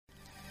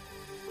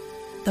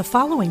The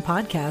following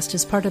podcast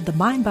is part of the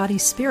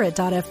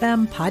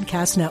MindBodySpirit.fm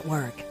podcast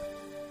network.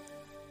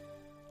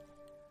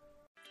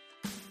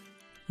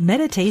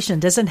 Meditation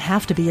doesn't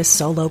have to be a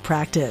solo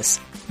practice.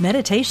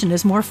 Meditation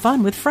is more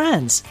fun with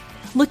friends.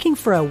 Looking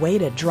for a way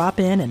to drop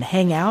in and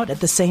hang out at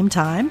the same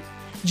time?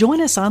 Join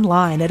us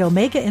online at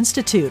Omega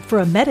Institute for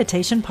a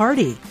meditation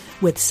party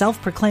with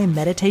self-proclaimed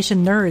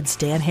meditation nerds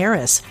Dan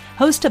Harris,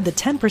 host of the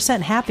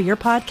 10% Happier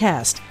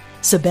podcast,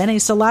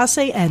 Sebene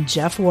Selassie, and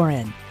Jeff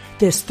Warren.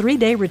 This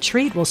 3-day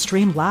retreat will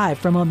stream live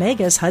from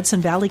Omega's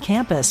Hudson Valley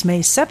campus May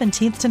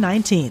 17th to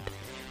 19th.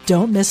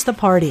 Don't miss the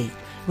party.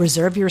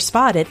 Reserve your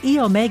spot at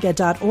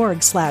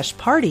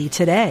eomega.org/party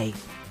today.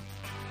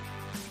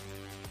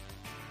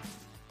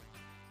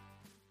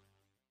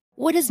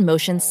 What does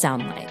motion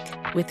sound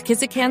like? With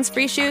Kizik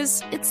hands-free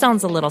shoes, it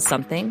sounds a little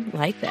something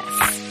like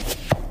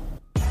this.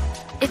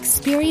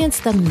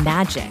 Experience the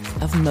magic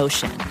of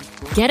motion.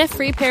 Get a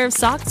free pair of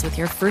socks with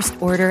your first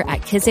order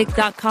at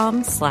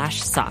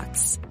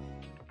kizik.com/socks.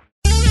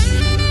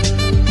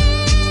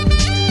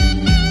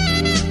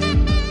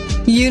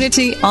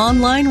 Unity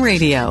Online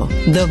Radio,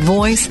 the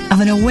voice of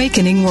an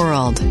awakening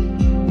world.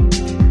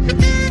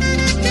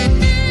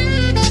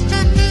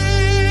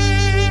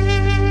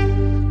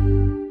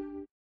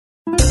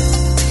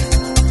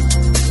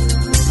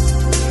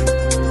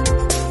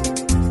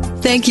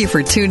 Thank you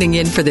for tuning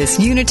in for this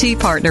Unity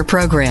Partner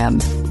Program.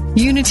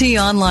 Unity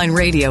Online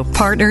Radio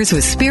partners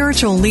with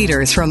spiritual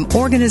leaders from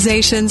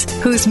organizations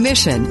whose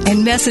mission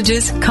and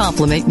messages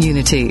complement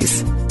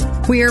Unity's.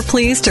 We are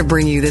pleased to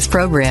bring you this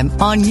program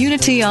on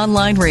Unity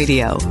Online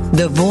Radio,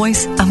 the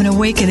voice of an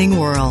awakening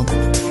world.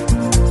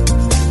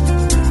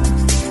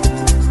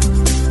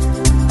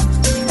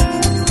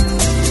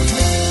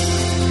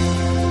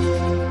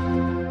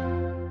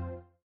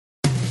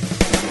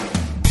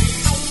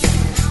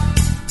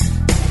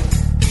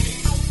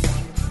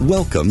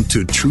 Welcome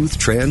to Truth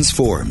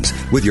Transforms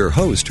with your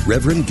host,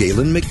 Reverend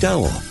Galen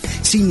McDowell,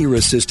 Senior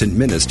Assistant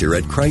Minister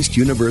at Christ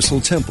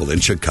Universal Temple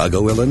in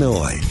Chicago,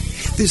 Illinois.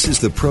 This is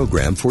the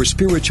program for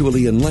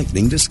spiritually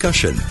enlightening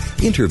discussion,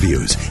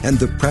 interviews, and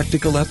the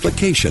practical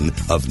application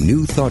of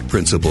new thought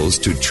principles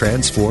to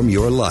transform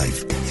your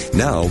life.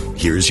 Now,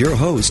 here's your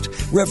host,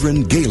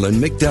 Reverend Galen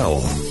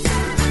McDowell.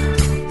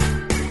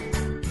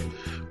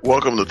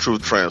 Welcome to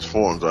Truth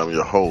Transforms. I'm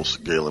your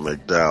host, Galen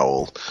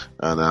McDowell,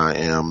 and I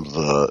am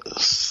the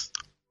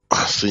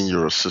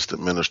Senior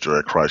Assistant Minister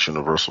at Christ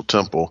Universal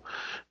Temple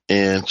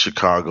in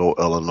Chicago,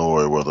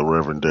 Illinois, where the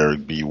Reverend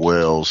Derek B.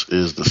 Wells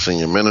is the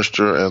Senior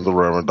Minister and the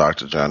Reverend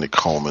Dr. Johnny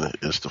Coleman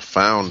is the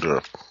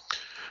founder.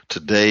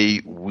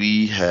 Today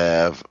we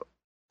have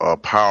a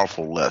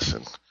powerful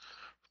lesson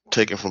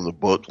taken from the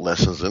book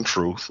Lessons in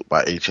Truth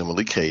by H.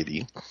 Emily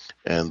Cady,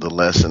 and the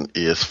lesson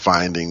is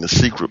Finding the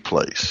Secret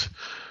Place.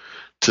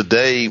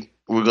 Today,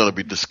 we're going to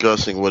be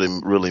discussing what it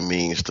really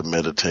means to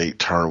meditate,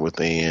 turn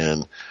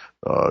within,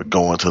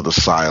 go into the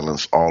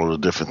silence, all of the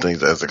different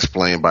things as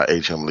explained by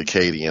H. Emily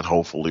Cady, and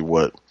hopefully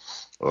what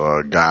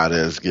God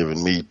has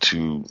given me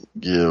to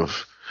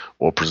give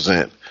or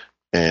present.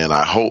 And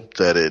I hope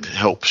that it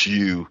helps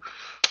you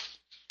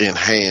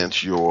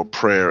enhance your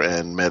prayer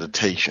and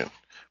meditation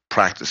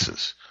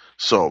practices.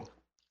 So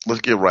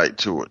let's get right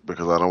to it,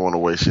 because I don't want to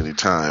waste any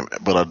time.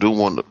 But I do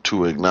want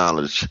to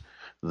acknowledge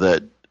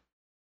that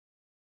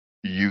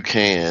you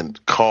can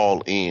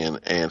call in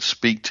and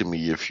speak to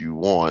me if you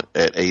want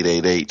at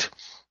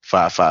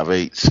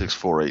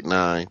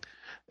 888-558-6489,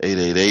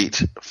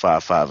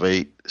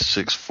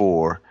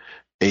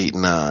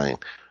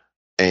 888-558-6489.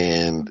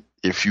 And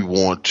if you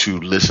want to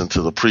listen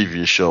to the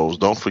previous shows,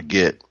 don't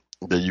forget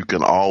that you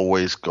can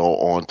always go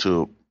on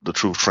to the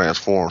Truth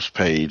Transforms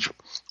page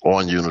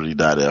on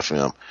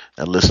unity.fm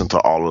and listen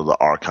to all of the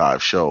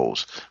archive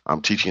shows.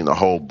 I'm teaching the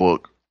whole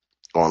book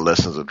on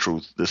Lessons of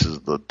Truth. This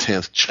is the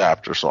 10th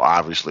chapter, so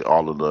obviously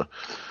all of the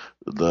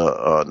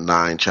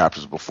 9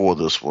 chapters before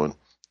this one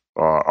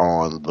are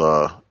on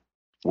the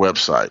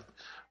website.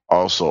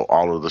 Also,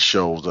 all of the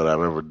shows that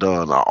I've ever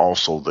done are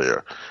also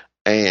there.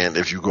 And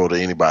if you go to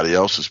anybody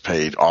else's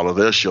page, all of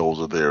their shows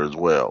are there as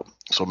well.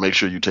 So make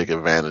sure you take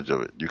advantage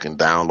of it. You can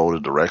download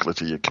it directly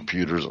to your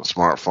computers and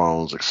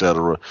smartphones,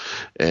 etc.,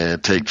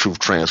 and take Truth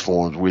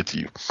Transforms with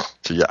you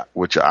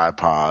with your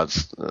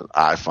iPods,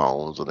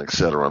 iPhones, and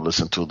etc., and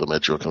listen to them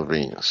at your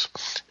convenience.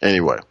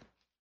 Anyway,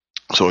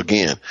 so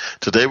again,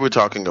 today we're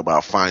talking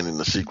about finding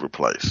the secret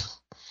place.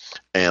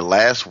 And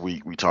last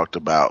week we talked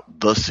about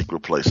the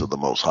secret place of the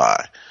Most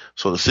High.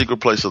 So the secret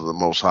place of the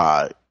Most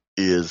High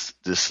is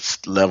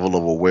this level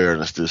of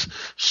awareness, this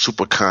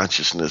super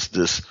consciousness,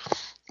 this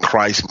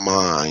Christ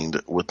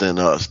mind within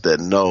us that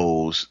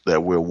knows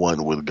that we're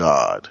one with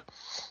God.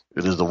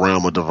 It is the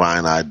realm of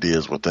divine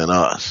ideas within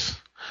us.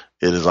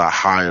 It is our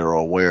higher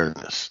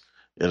awareness.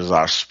 It is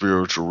our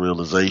spiritual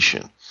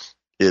realization.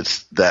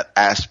 It's that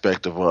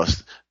aspect of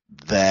us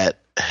that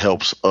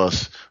helps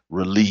us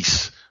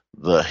release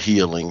the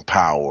healing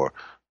power,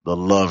 the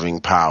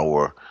loving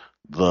power,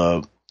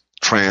 the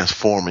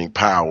transforming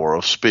power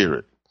of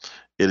spirit.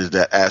 It is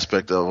that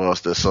aspect of us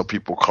that some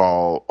people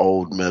call,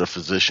 old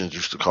metaphysicians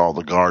used to call,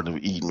 the Garden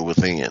of Eden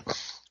within.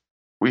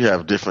 We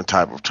have different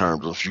type of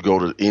terms. If you go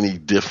to any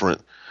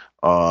different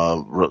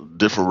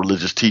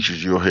religious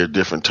teachers, you'll hear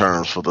different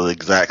terms for the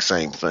exact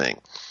same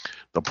thing.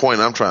 The point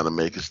I'm trying to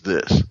make is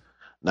this.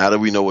 Now that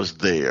we know it's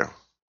there,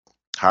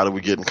 how do we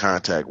get in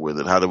contact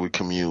with it? How do we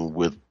commune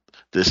with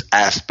this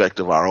aspect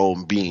of our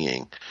own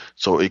being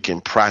so it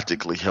can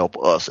practically help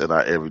us in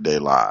our everyday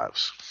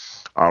lives?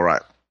 All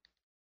right.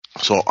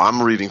 So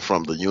I'm reading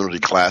from the Unity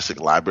Classic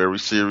Library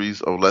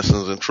series of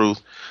Lessons in Truth.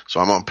 So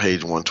I'm on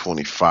page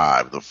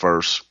 125, the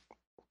first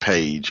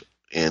page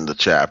in the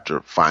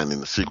chapter, Finding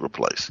the Secret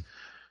Place.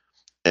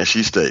 And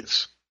she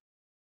states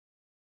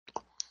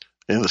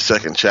in the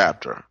second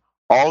chapter,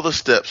 all the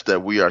steps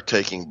that we are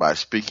taking by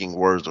speaking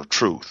words of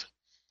truth,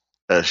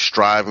 as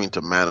striving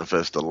to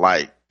manifest the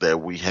light that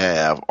we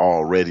have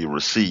already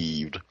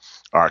received,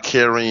 are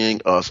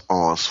carrying us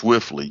on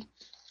swiftly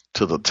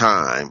to the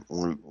time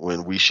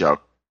when we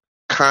shall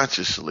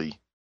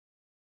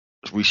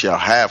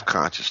have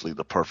consciously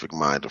the perfect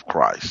mind of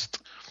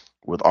Christ,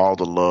 with all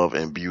the love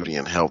and beauty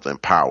and health and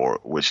power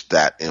which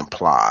that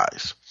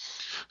implies.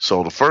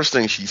 So the first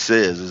thing she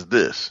says is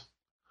this: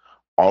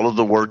 all of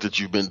the work that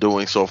you've been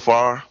doing so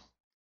far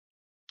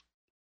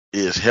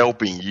is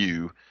helping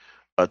you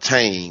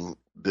attain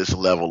this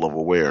level of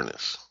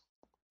awareness.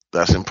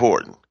 That's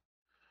important.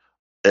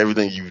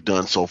 Everything you've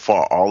done so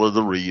far, all of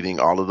the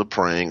reading, all of the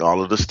praying,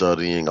 all of the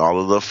studying,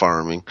 all of the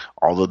affirming,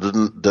 all of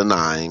the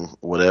denying,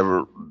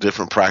 whatever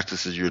different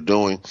practices you're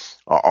doing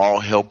are all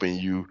helping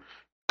you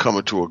come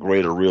into a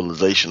greater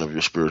realization of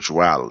your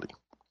spirituality.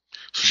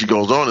 So she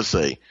goes on to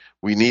say,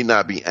 we need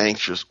not be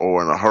anxious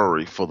or in a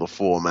hurry for the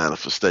full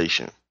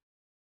manifestation.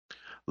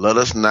 Let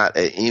us not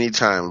at any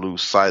time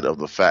lose sight of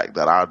the fact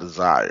that our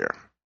desire,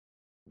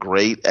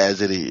 great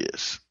as it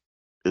is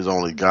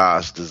only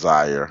God's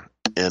desire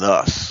in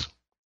us.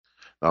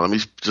 Now, let me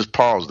just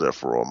pause there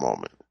for a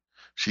moment.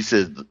 She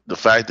said the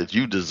fact that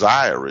you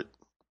desire it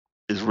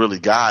is really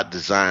God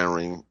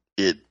desiring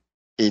it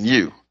in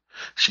you.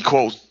 She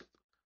quotes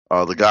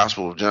the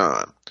Gospel of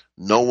John.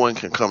 No one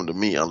can come to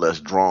me unless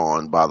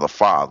drawn by the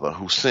Father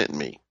who sent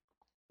me.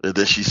 And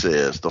then she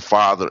says, the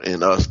Father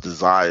in us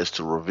desires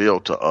to reveal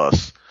to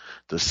us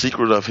the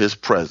secret of his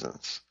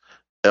presence,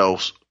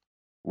 else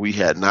we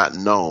had not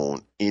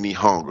known any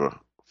hunger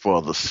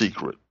for the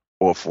secret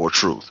or for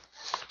truth.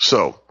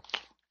 So,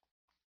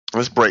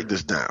 let's break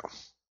this down.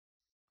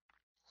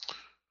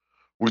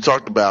 We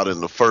talked about in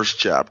the first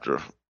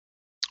chapter,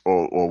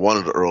 or one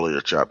of the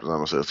earlier chapters, I'm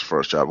going to say it's the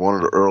first chapter, one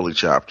of the early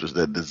chapters,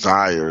 that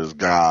desire is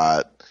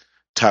God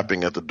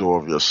tapping at the door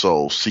of your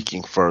soul,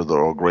 seeking further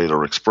or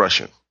greater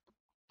expression.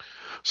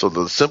 So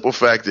the simple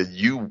fact that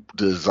you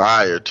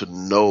desire to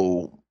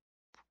know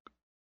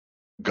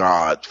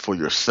God for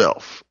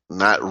yourself,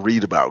 not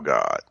read about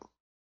God,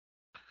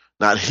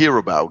 not hear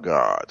about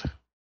God,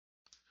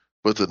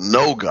 but to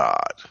know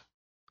God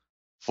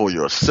for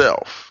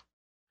yourself,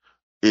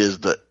 is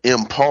the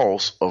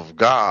impulse of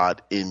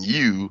God in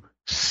you,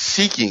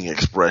 seeking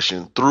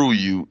expression through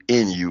you,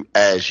 in you,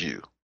 as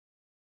you.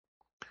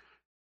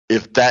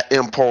 If that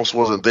impulse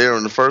wasn't there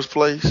in the first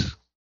place,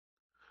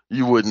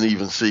 you wouldn't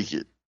even seek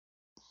it.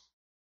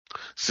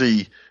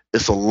 See,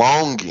 it's a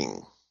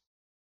longing.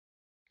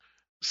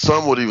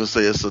 Some would even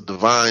say it's a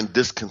divine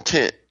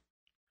discontent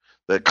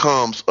that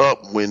comes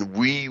up when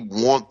we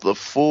want the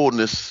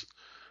fullness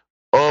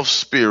of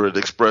spirit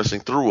expressing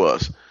through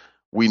us.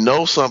 We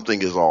know something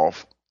is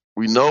off.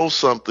 We know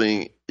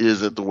something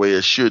isn't the way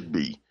it should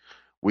be.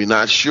 We're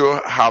not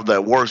sure how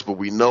that works, but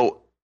we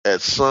know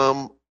at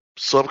some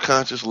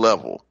subconscious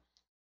level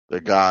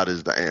that God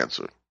is the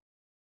answer.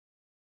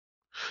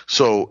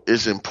 So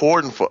it's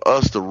important for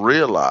us to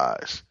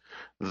realize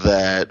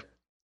that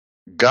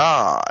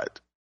God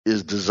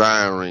is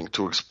desiring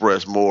to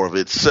express more of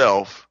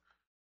itself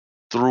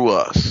through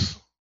us.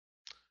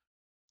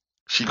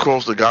 She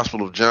quotes the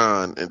Gospel of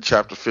John in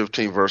chapter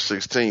 15, verse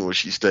 16, where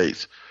she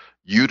states,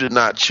 you did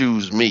not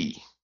choose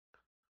me,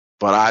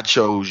 but I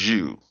chose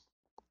you,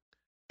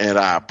 and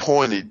I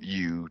appointed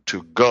you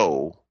to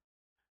go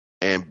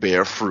and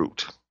bear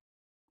fruit.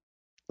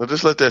 Now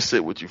just let that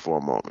sit with you for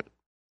a moment.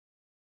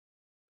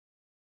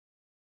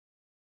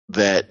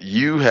 That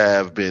you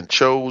have been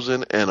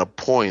chosen and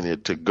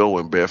appointed to go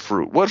and bear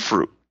fruit. What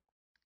fruit?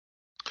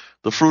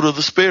 The fruit of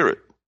the Spirit.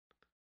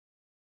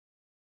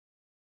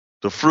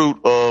 The fruit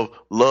of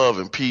love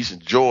and peace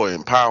and joy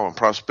and power and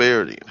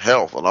prosperity and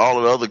health and all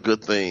of the other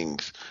good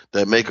things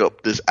that make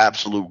up this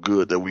absolute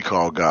good that we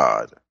call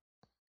God.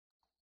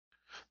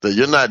 That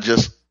you're not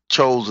just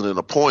chosen and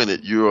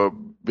appointed, you've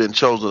been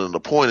chosen and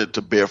appointed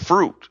to bear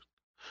fruit.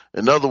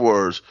 In other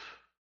words,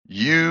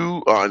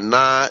 you are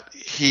not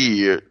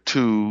here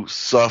to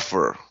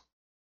suffer.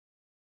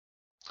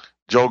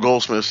 Joe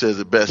Goldsmith says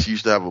it best. He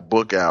used to have a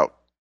book out.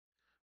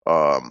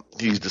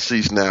 He's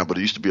deceased now, but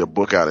it used to be a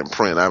book out in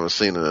print. I haven't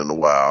seen it in a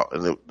while.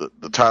 And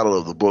the title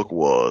of the book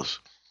was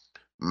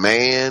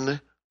Man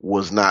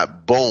Was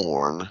Not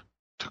Born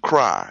to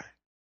Cry.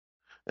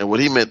 And what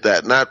he meant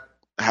that, not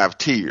have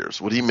tears.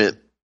 What he meant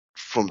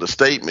from the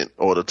statement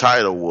or the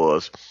title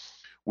was,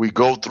 we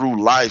go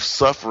through life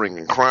suffering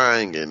and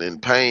crying and in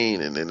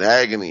pain and in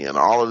agony and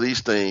all of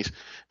these things.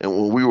 And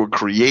when we were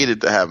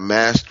created to have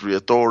mastery,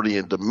 authority,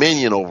 and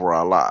dominion over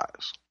our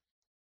lives,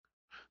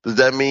 does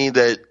that mean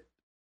that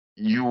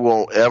you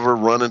won't ever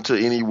run into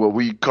any what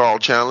we call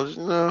challenges?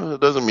 No,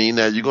 it doesn't mean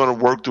that. You're going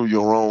to work through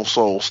your own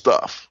soul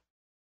stuff.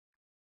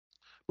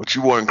 But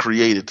you weren't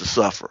created to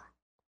suffer.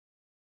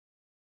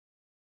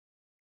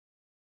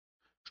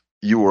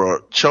 You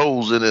were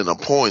chosen and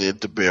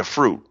appointed to bear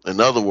fruit. In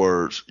other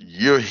words,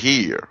 you're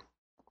here.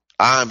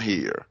 I'm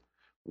here.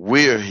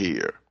 We're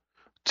here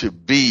to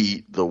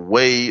be the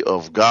way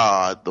of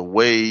God, the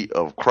way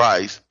of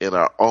Christ in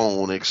our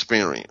own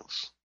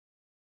experience.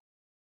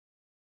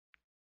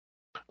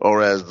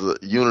 Or as the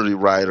Unity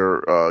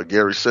writer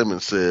Gary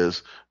Simmons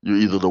says, you're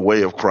either the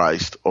way of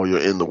Christ or you're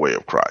in the way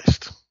of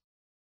Christ.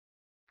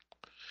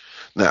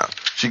 Now,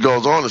 she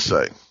goes on to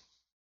say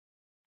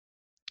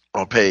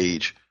on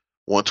page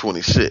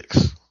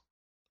 126,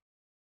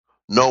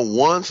 know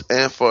once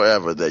and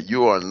forever that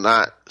you are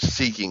not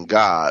seeking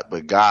God,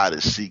 but God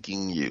is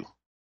seeking you.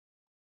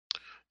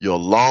 Your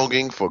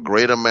longing for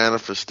greater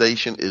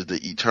manifestation is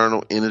the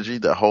eternal energy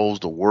that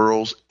holds the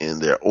worlds in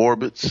their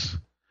orbits,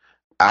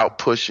 out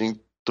pushing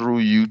through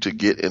you to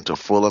get into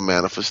fuller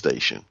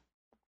manifestation.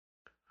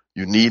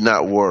 You need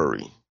not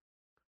worry.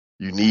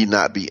 You need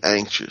not be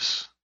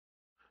anxious.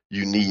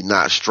 You need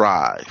not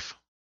strive.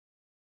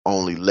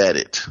 Only let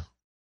it.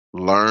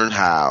 Learn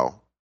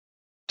how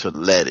to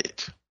let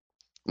it.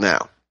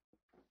 Now,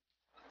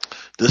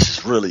 this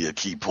is really a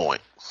key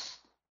point.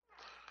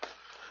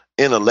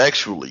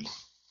 Intellectually,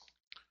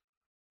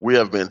 we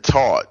have been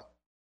taught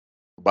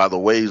by the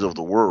ways of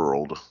the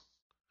world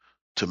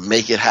to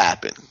make it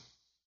happen.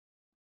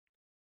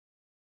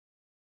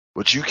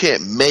 But you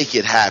can't make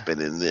it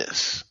happen in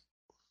this.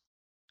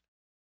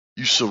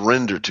 You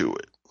surrender to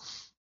it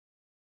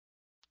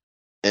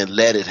and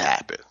let it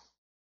happen.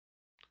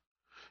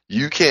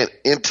 You can't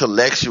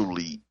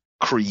intellectually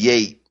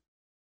create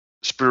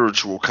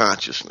spiritual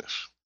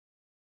consciousness.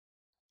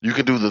 You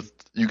can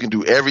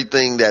do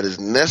everything that is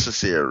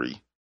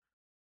necessary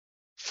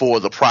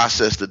for the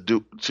process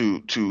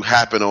to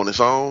happen on its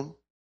own.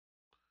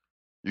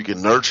 You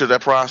can nurture that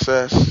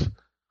process.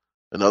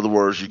 In other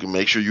words, you can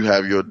make sure you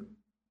have your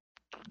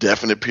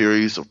definite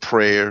periods of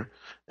prayer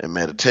and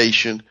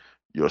meditation,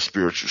 your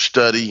spiritual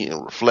study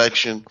and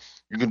reflection.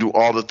 You can do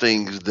all the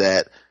things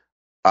that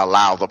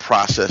allow the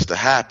process to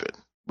happen,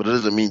 but it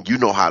doesn't mean you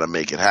know how to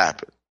make it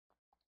happen.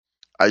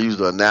 I use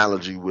the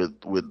analogy with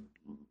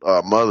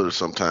mothers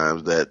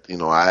sometimes that,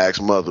 I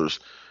ask mothers,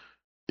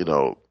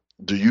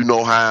 do you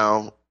know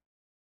how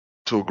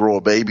to grow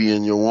a baby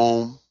in your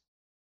womb?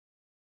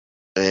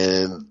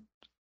 And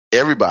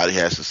everybody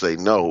has to say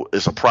no.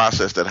 It's a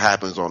process that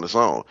happens on its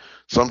own.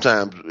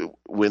 Sometimes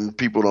when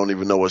people don't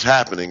even know what's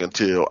happening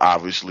until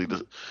obviously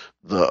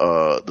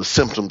the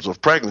symptoms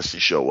of pregnancy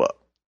show up.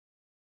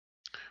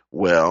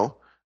 Well,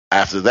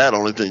 after that,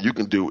 only thing you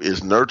can do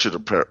is nurture the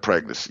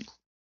pregnancy.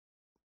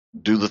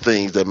 Do the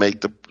things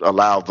that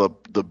allow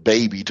the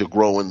baby to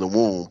grow in the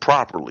womb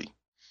properly.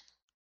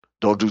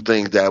 Don't do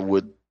things that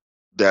would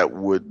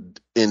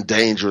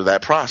endanger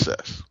that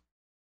process.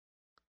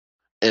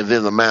 And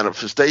then the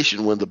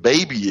manifestation, when the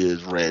baby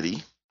is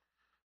ready,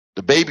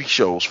 the baby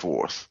shows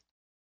forth.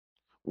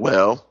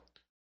 Well,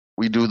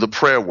 we do the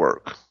prayer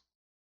work.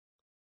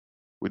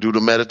 We do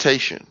the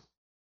meditation.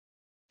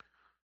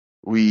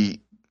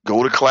 We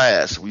go to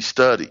class. We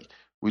study.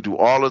 We do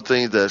all the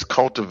things that's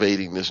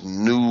cultivating this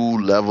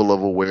new level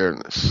of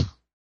awareness.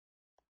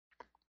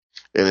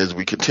 And as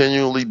we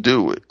continually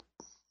do it,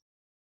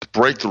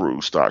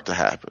 breakthroughs start to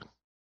happen.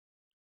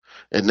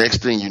 And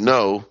next thing you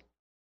know,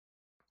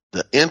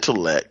 the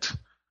intellect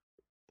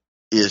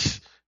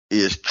is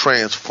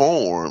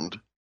transformed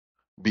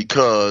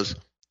because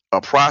a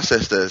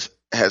process that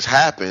has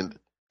happened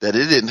that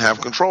it didn't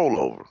have control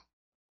over,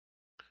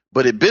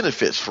 but it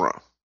benefits from.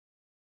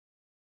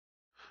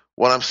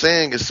 What I'm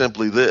saying is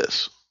simply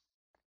this.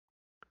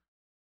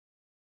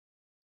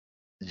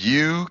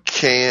 You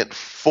can't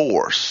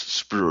force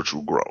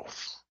spiritual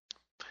growth.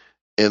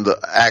 In the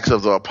Acts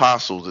of the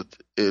Apostles, it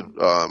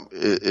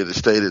is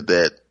stated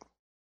that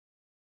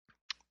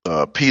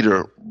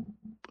Peter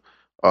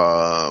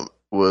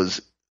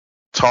was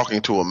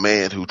talking to a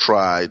man who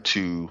tried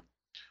to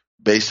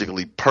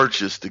basically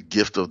purchase the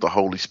gift of the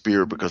Holy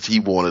Spirit because he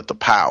wanted the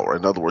power.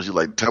 In other words, he's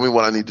like, tell me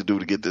what I need to do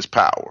to get this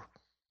power.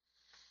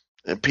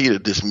 And Peter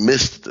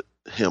dismissed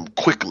him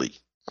quickly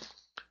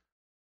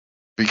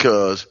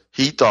because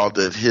he thought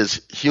that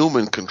his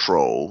human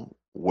control,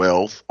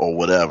 wealth, or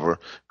whatever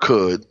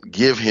could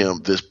give him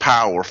this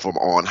power from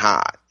on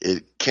high.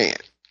 It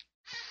can't.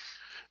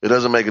 It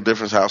doesn't make a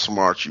difference how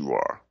smart you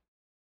are,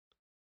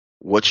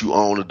 what you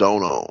own or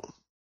don't own.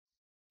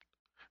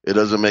 It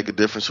doesn't make a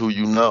difference who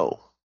you know.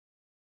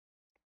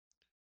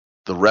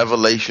 The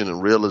revelation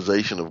and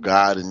realization of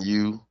God in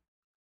you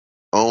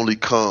only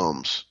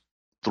comes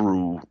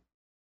through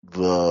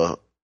the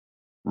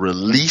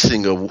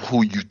releasing of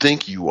who you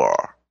think you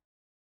are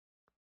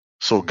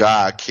so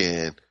God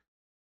can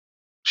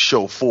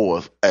show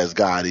forth as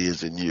God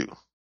is in you.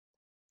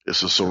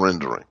 It's a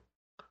surrendering.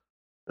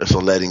 It's a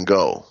letting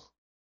go.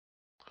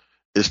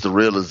 It's the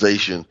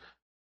realization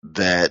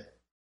that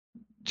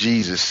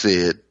Jesus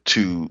said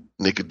to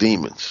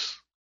Nicodemus,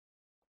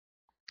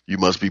 you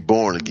must be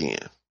born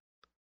again,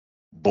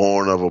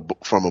 born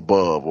from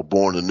above or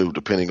born anew,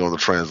 depending on the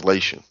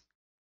translation.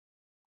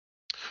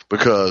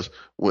 Because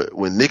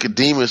when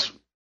Nicodemus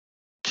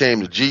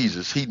came to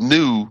Jesus, he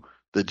knew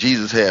that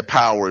Jesus had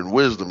power and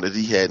wisdom that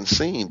he hadn't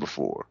seen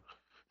before.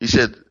 He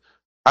said,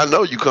 I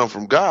know you come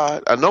from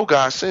God. I know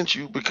God sent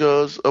you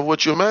because of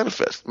what you're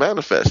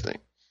manifesting.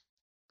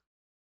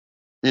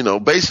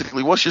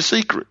 Basically, what's your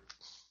secret?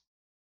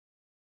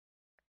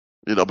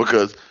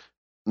 Because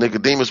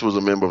Nicodemus was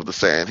a member of the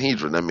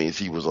Sanhedrin. That means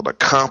he was an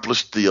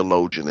accomplished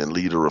theologian and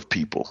leader of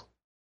people.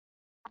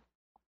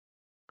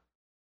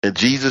 And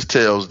Jesus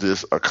tells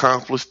this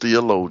accomplished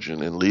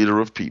theologian and leader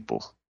of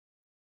people,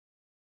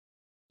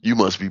 you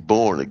must be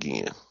born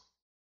again.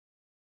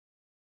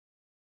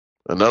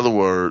 In other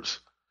words,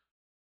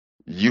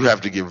 you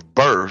have to give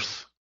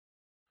birth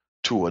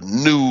to a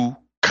new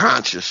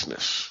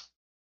consciousness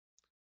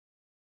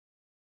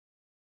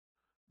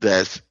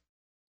that's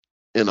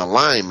in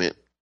alignment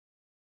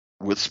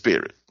with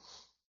spirit.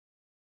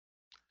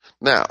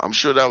 Now, I'm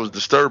sure that was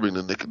disturbing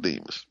to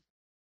Nicodemus.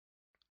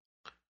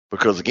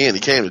 Because again, he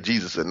came to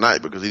Jesus at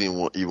night because he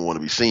didn't even want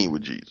to be seen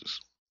with Jesus.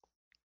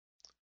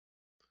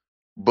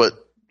 But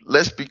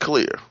let's be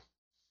clear.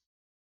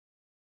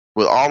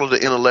 With all of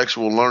the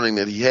intellectual learning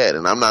that he had,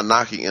 and I'm not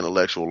knocking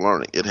intellectual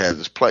learning, it has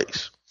its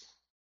place.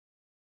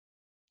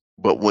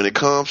 But when it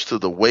comes to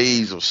the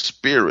ways of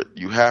spirit,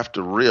 you have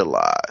to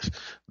realize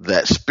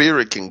that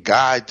spirit can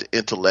guide the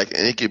intellect,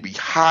 and it can be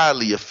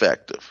highly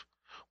effective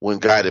when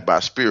guided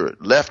by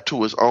spirit. Left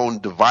to its own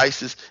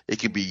devices, it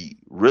can be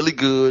really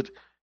good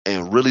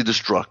and really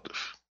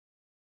destructive.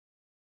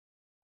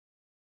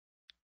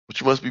 But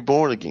you must be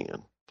born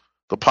again.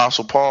 The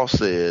Apostle Paul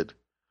said,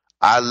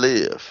 I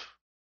live,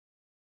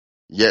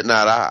 yet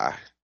not I.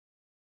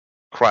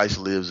 Christ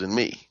lives in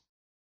me.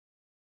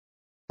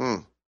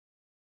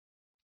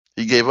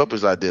 He gave up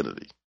his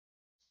identity.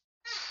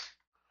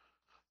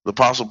 The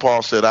Apostle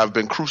Paul said, I've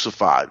been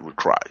crucified with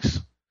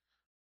Christ.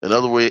 In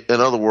other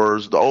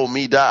words, the old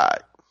me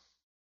died.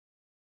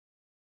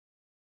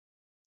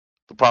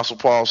 The Apostle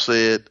Paul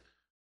said,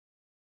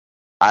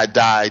 I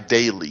die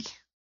daily.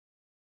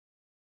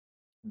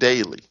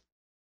 Daily.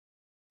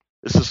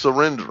 It's a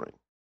surrendering.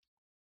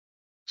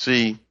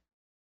 See,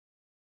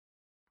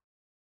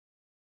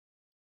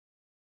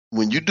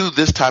 when you do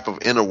this type of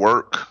inner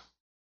work,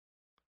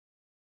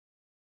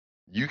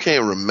 you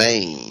can't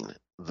remain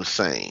the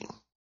same.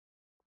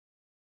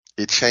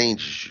 It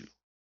changes you.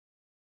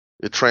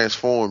 It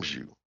transforms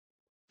you.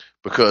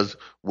 Because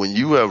when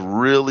you have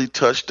really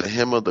touched the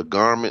hem of the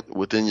garment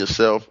within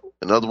yourself,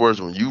 in other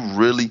words, when you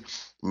really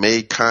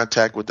made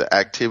contact with the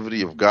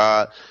activity of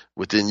God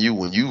within you,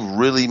 when you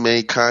really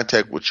made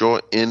contact with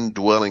your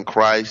indwelling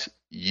Christ,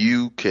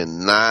 you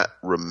cannot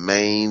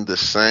remain the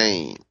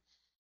same.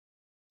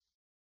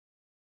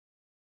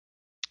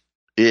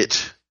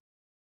 And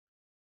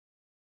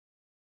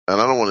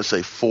I don't want to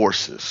say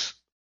forces,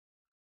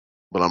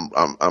 but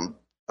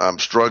I'm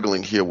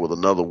struggling here with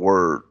another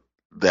word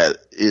that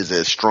is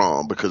as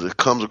strong, because it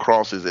comes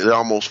across as it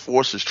almost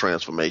forces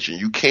transformation.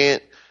 You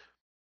can't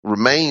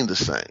remain the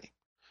same.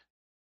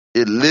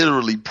 It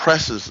literally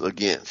presses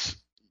against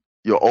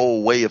your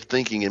old way of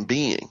thinking and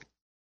being.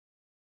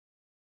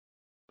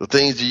 The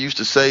things you used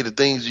to say, the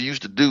things you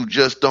used to do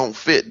just don't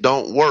fit,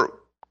 don't work,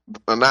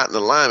 are not in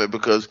alignment,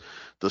 because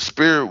the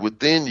spirit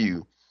within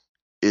you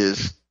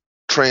is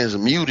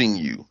transmuting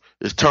you,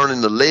 is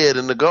turning the lead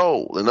into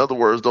gold. In other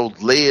words,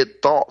 those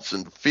lead thoughts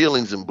and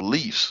feelings and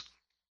beliefs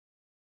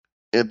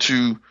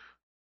into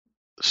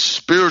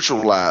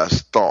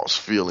spiritualized thoughts,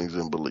 feelings,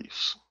 and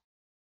beliefs.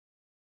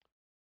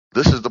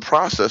 This is the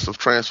process of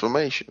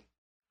transformation.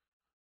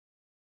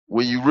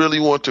 When you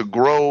really want to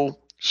grow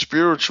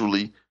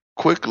spiritually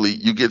quickly,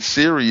 you get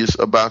serious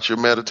about your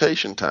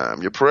meditation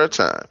time, your prayer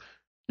time,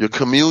 your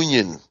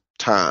communion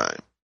time.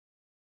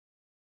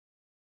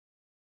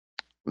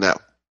 Now,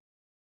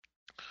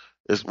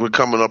 we're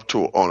coming up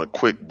on a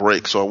quick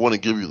break, so I want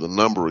to give you the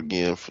number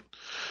again.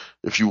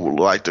 If you would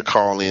like to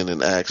call in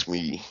and ask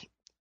me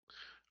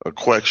a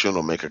question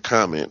or make a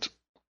comment,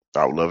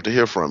 I would love to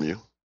hear from you.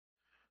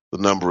 The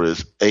number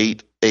is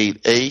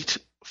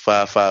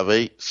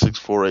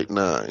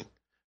 888-558-6489.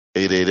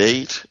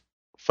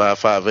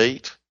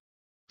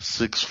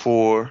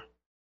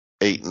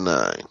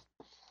 888-558-6489.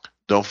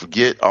 Don't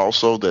forget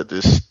also that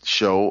this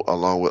show,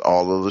 along with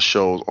all of the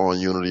shows on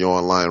Unity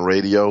Online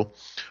Radio,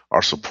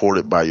 are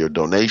supported by your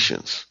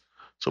donations.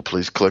 So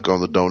please click on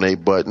the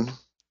donate button.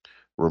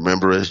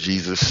 Remember, as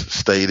Jesus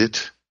stated,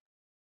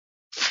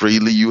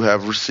 freely you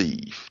have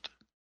received,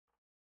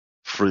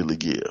 freely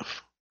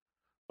give.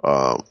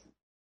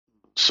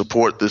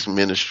 Support this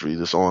ministry,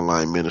 this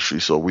online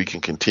ministry, so we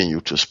can continue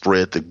to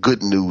spread the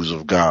good news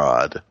of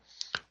God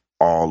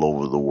all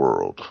over the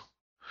world.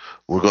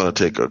 We're going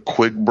to take a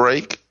quick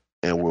break,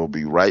 and we'll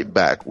be right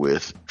back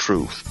with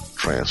Truth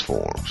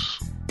Transforms.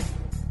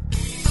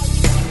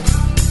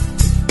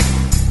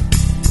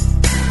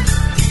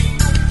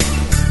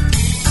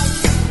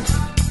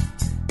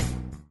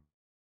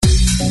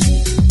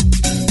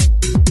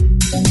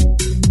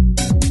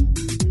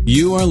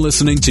 You are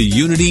listening to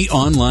Unity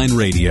Online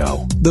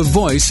Radio, the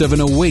voice of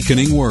an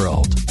awakening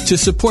world. To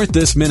support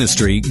this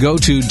ministry, go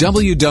to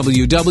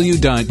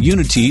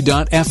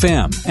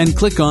www.unity.fm and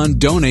click on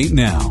Donate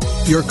Now.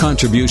 Your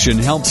contribution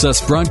helps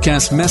us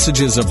broadcast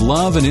messages of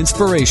love and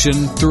inspiration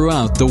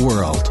throughout the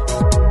world.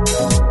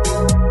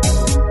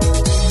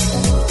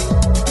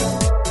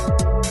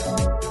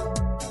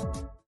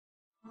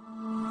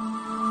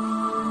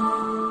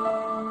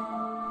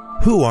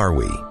 Who are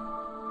we?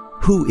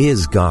 Who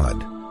is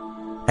God?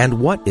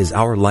 And what is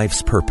our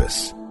life's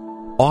purpose?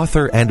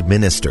 Author and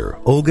minister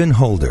Ogun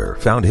Holder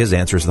found his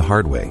answers the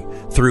hard way.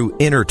 Through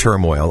inner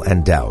turmoil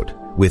and doubt,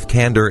 with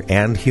candor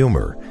and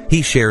humor,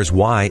 he shares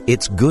why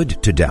it's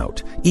good to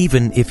doubt,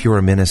 even if you're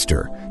a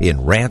minister,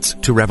 in Rants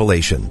to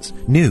Revelations,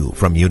 new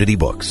from Unity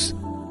Books.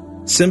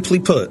 Simply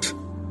put,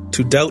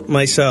 to doubt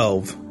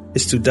myself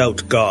is to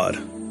doubt God.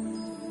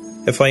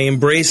 If I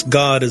embrace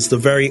God as the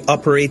very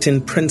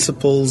operating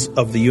principles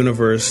of the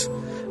universe,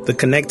 the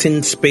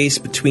connecting space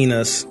between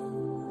us,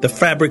 the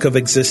fabric of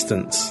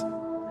existence,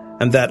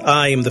 and that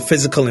I am the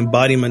physical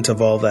embodiment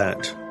of all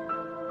that,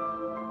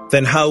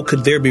 then how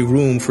could there be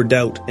room for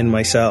doubt in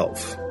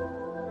myself?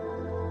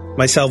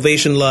 My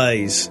salvation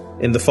lies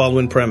in the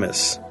following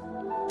premise: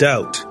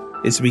 doubt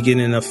is the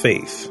beginning of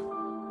faith.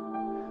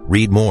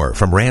 Read more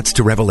from Rants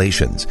to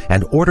Revelations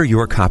and order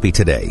your copy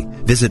today.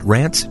 Visit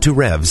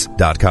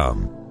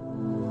rantsterevs.com.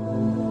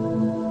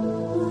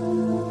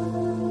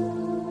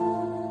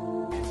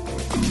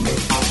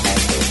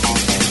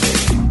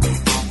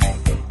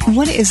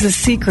 What is the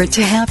secret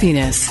to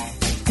happiness?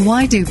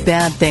 Why do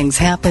bad things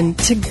happen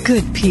to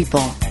good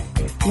people?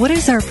 What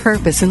is our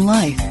purpose in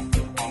life?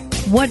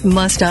 What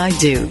must I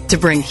do to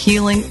bring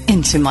healing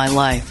into my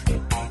life?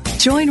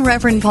 Join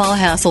Reverend Paul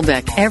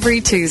Hasselbeck every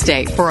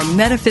Tuesday for a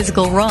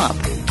metaphysical romp.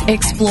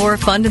 Explore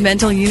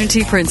fundamental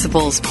unity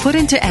principles put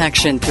into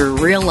action through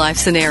real-life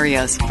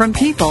scenarios from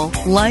people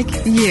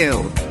like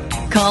you.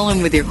 Call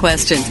him with your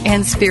questions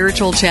and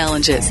spiritual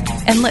challenges,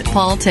 and let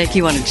Paul take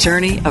you on a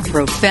journey of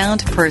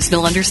profound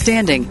personal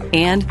understanding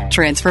and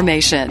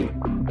transformation.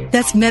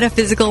 That's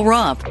Metaphysical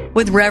Romp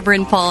with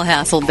Reverend Paul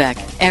Hasselbeck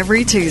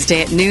every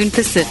Tuesday at noon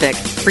Pacific,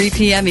 3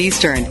 p.m.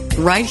 Eastern,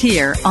 right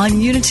here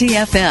on Unity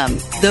FM,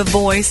 the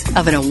voice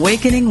of an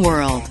awakening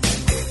world.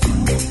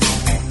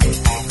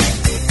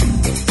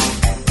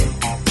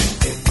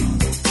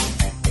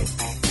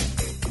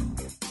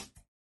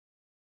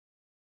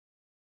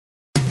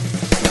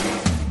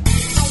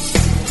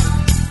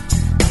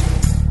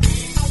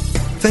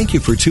 Thank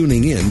you for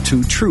tuning in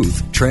to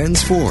Truth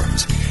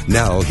Transforms.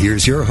 Now,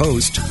 here's your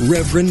host,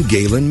 Reverend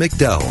Galen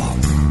McDowell.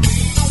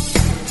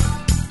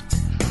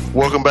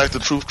 Welcome back to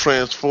Truth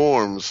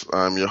Transforms.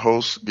 I'm your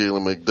host,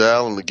 Galen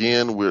McDowell, and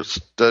again, we're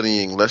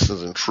studying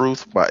Lessons in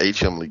Truth by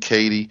H. Emily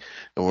Cady,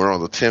 and we're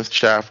on the 10th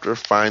chapter,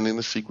 Finding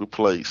the Secret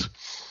Place.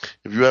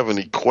 If you have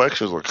any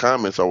questions or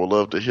comments, I would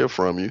love to hear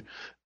from you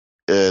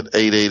at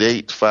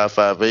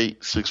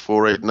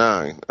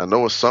 888-558-6489. I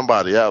know it's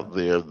somebody out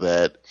there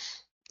that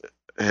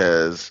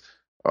has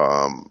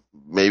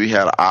maybe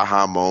had an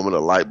aha moment, a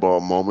light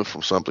bulb moment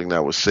from something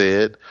that was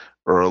said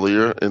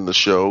earlier in the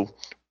show,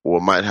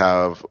 or might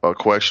have a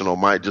question, or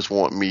might just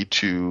want me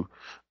to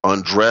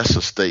undress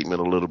a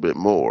statement a little bit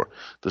more.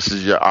 This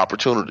is your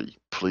opportunity.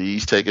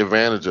 Please take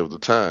advantage of the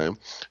time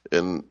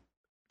and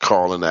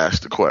call and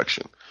ask the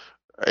question.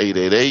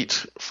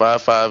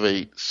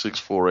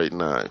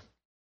 888-558-6489.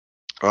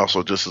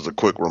 Also, just as a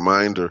quick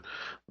reminder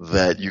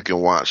that you can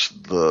watch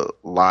the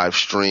live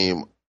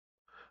stream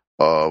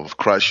of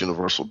Christ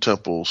Universal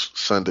Temple's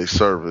Sunday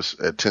service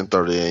at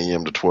 10:30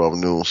 a.m. to 12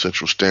 noon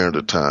Central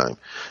Standard Time.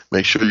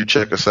 Make sure you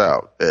check us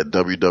out at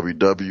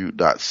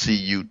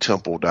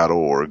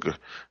www.cutemple.org,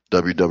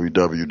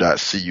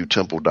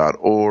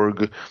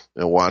 www.cutemple.org,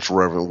 and watch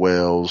Reverend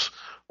Wells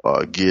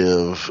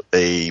give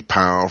a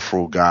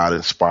powerful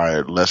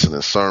God-inspired lesson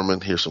and sermon.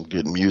 Hear some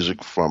good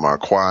music from our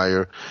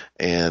choir,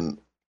 and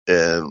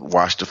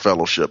watch the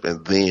fellowship.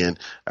 And then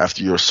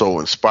after you're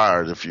so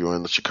inspired, if you're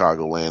in the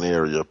Chicagoland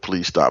area,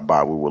 please stop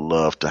by. We would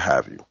love to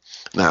have you.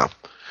 Now,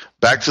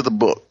 back to the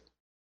book.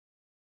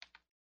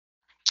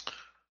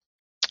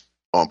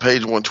 On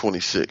page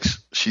 126,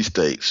 she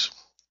states,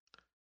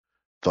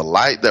 the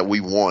light that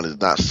we want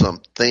is not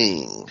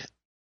something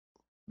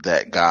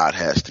that God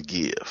has to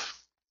give.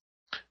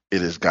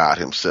 It is God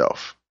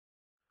himself.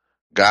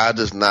 God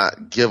does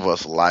not give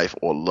us life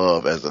or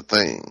love as a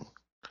thing.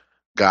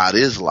 God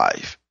is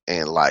life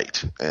and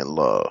light and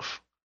love.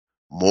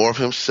 More of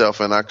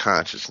himself in our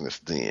consciousness,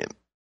 then,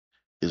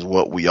 is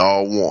what we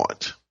all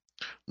want,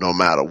 no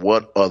matter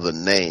what other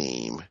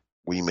name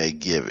we may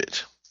give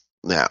it.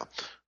 Now,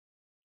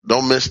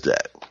 don't miss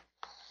that.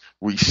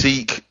 We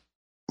seek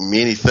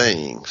many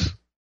things,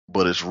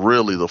 but it's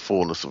really the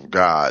fullness of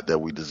God that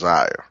we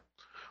desire.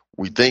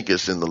 We think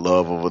it's in the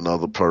love of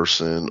another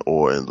person,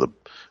 or in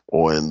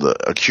the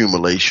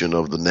accumulation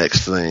of the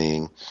next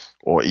thing,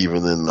 or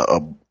even in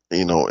the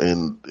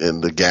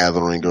in the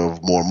gathering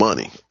of more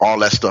money. All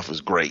that stuff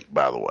is great,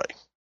 by the way.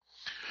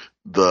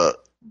 But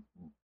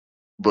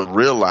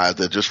realize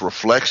that just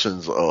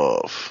reflections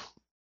of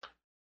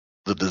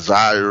the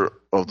desire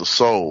of the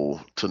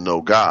soul to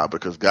know God,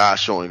 because God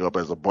showing up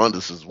as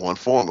abundance is one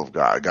form of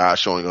God. God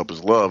showing up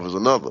as love is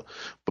another.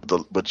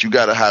 But you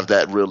got to have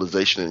that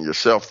realization in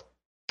yourself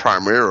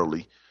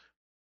primarily,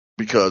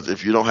 because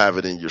if you don't have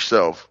it in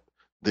yourself,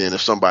 then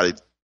if somebody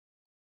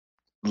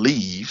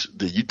leaves,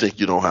 then you think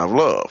you don't have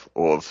love.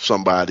 Or if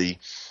somebody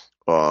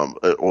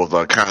or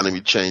the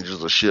economy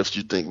changes or shifts,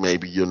 you think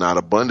maybe you're not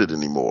abundant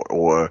anymore.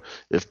 Or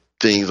if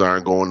things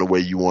aren't going the way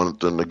you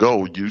want them to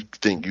go, you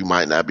think you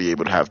might not be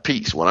able to have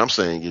peace. What I'm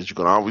saying is you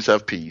can always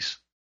have peace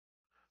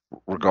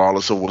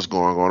regardless of what's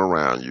going on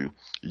around you.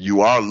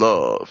 You are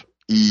love,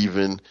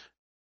 even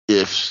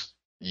if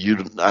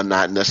you are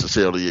not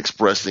necessarily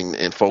expressing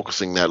and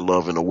focusing that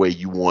love in a way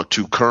you want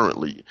to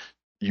currently.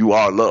 You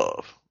are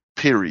love,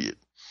 period.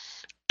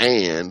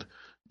 And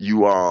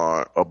you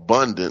are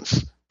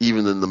abundance,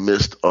 even in the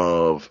midst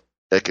of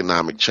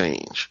economic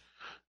change.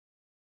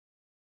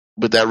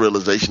 But that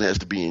realization has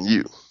to be in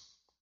you,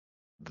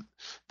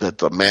 that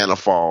the manna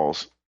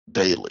falls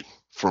daily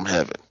from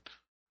heaven,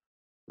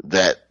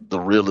 that the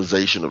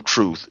realization of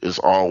truth is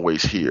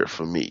always here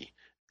for me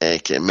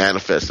and can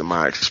manifest in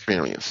my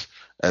experience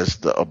as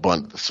the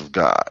abundance of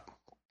God.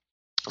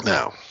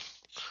 Now,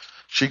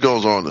 she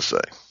goes on to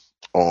say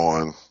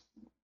on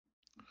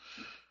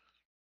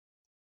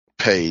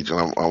page,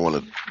 and I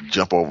want to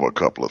jump over a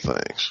couple of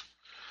things.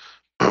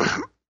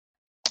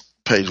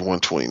 Page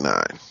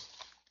 129.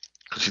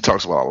 She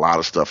talks about a lot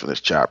of stuff in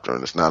this chapter,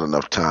 and it's not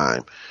enough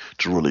time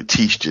to really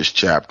teach this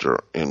chapter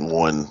in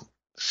one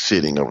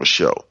sitting of a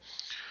show.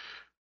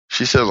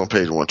 She says on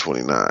page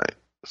 129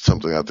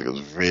 something I think is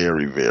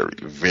very, very,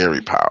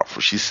 very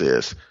powerful. She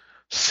says,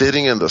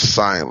 sitting in the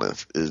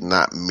silence is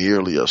not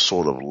merely a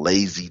sort of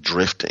lazy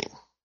drifting.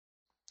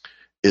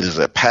 It is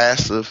a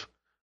passive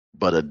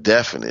but a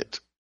definite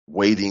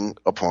waiting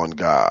upon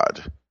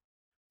God.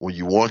 When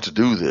you want to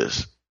do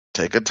this,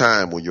 take a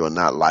time when you are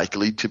not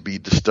likely to be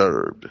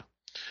disturbed.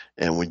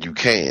 And when you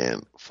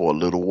can, for a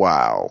little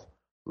while,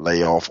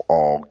 lay off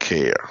all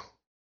care.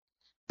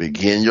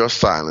 Begin your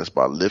silence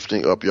by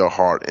lifting up your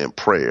heart in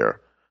prayer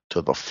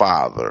to the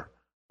Father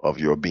of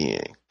your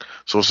being.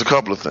 So it's a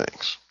couple of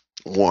things.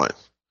 One,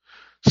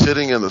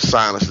 sitting in the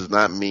silence does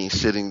not mean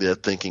sitting there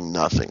thinking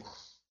nothing.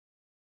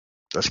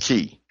 That's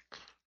key.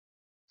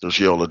 So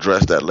she'll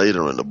address that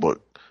later in the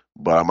book,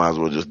 but I might as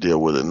well just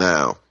deal with it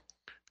now.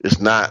 It's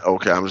not,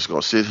 okay, I'm just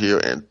going to sit here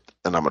and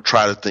I'm going to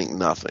try to think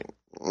nothing.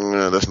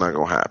 That's not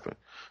going to happen.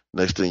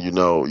 Next thing you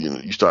know,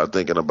 you start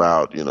thinking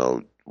about,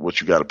 what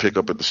you got to pick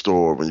up at the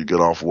store when you get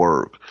off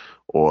work,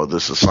 or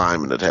this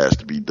assignment that has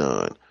to be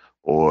done,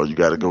 or you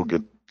got to go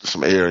get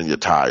some air in your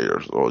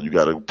tires, or you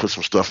got to put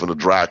some stuff in the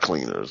dry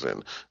cleaners,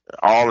 and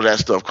all of that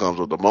stuff comes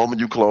with the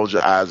moment you close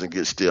your eyes and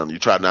get still and you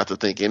try not to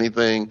think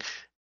anything.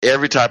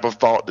 Every type of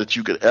thought that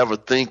you could ever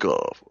think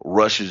of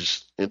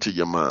rushes into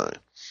your mind.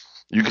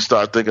 You can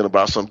start thinking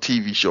about some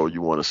TV show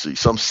you want to see,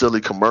 some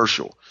silly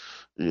commercial.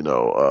 You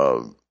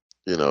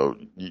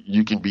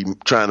can be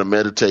trying to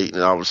meditate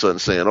and all of a sudden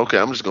saying, okay,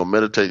 I'm just going to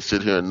meditate,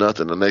 sit here and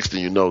nothing. The next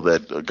thing you know,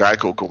 that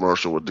Geico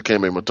commercial with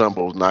Dikembe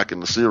Mutombo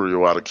knocking the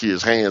cereal out of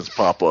kids' hands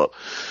pop up,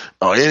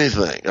 or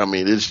anything. I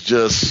mean, it's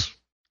just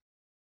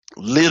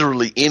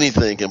literally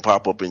anything can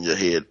pop up in your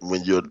head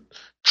when you're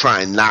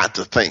trying not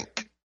to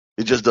think.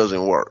 It just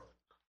doesn't work.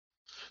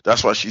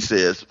 That's why she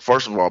says,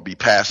 first of all, be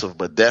passive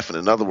but definite.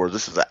 In other words,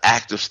 this is an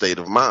active state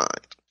of mind.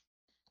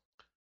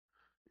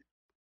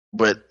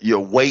 But you're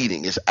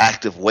waiting. It's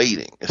active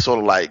waiting. It's sort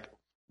of like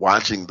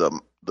watching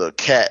the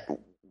cat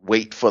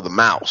wait for the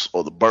mouse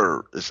or the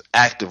bird. It's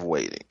active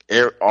waiting.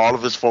 All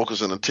of its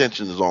focus and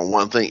attention is on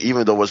one thing,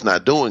 even though it's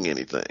not doing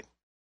anything.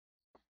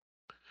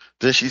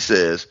 Then she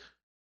says,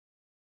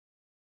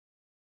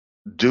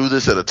 do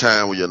this at a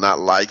time when you're not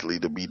likely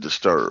to be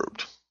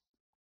disturbed.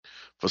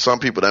 For some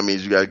people, that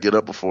means you got to get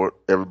up before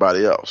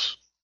everybody else.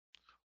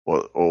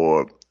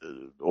 Or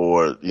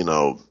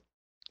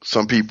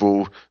some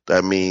people,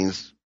 that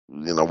means,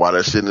 while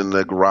they're sitting in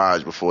their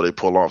garage before they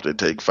pull off, they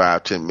take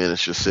 5-10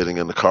 minutes just sitting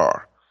in the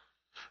car.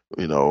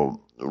 Read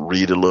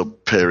a little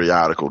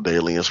periodical,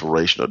 daily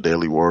inspiration, or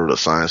daily word, or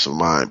science of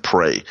mind,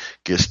 pray,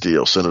 get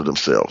still, center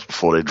themselves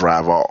before they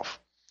drive off.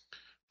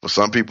 For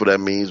some people, that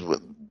means,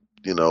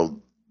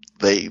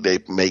 they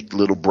make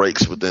little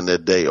breaks within their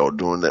day, or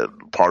during that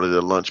part of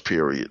their lunch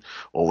period,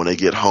 or when they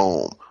get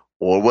home,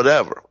 or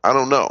whatever. I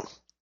don't know.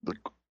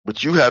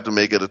 But you have to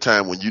make it a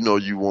time when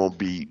you won't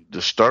be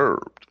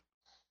disturbed.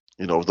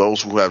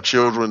 Those who have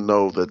children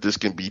know that this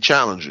can be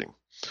challenging.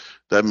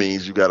 That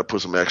means you got to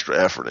put some extra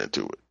effort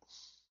into it.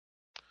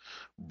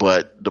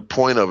 But the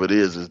point of it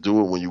is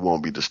do it when you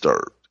won't be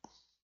disturbed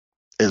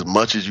as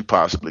much as you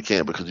possibly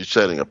can, because you're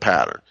setting a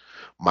pattern.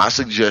 My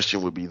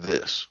suggestion would be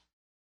this.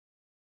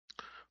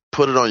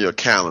 Put it on your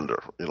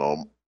calendar,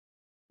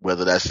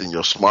 whether that's in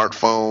your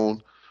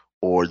smartphone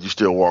or you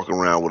still walk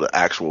around with an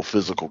actual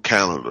physical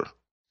calendar.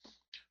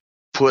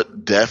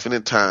 Put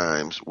definite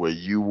times where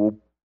you will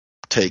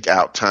take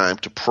out time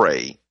to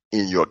pray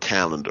in your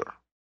calendar.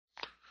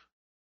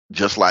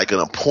 Just like an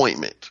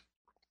appointment.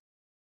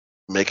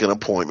 Make an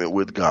appointment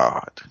with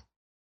God.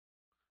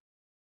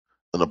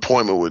 An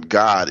appointment with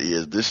God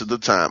is, this is the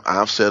time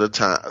I've set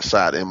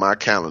aside in my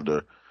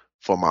calendar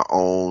for my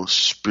own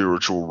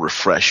spiritual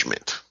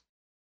refreshment.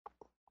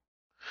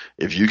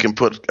 If you can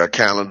put a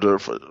calendar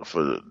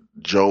for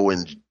Joe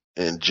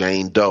and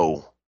Jane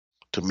Doe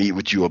to meet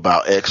with you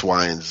about X,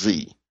 Y, and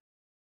Z,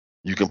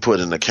 you can put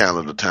in the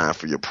calendar time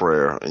for your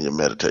prayer and your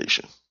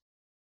meditation.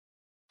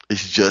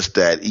 It's just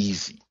that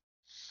easy.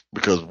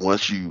 Because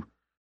once you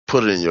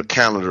put it in your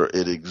calendar,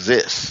 it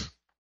exists.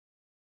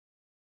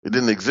 It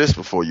didn't exist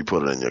before you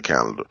put it in your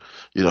calendar.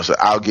 So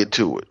I'll get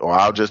to it, or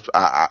I'll just,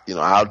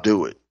 I'll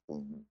do it,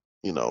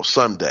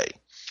 someday.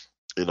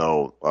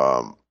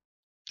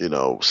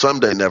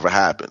 Someday never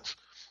happens.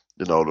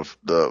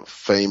 The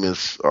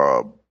famous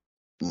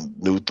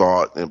New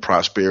Thought and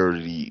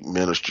Prosperity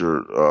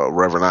minister,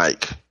 Reverend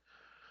Ike,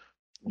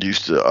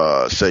 used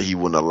to say he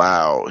wouldn't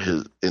allow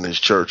in his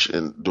church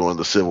during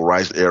the civil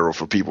rights era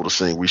for people to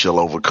sing "We Shall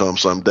Overcome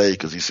Someday,"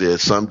 because he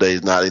said someday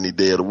is not any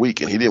day of the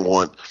week, and he didn't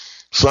want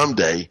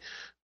someday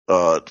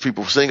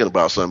people singing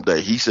about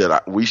someday. He said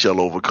we shall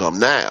overcome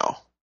now,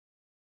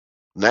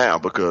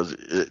 because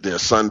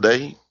there's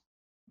Sunday,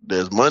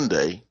 there's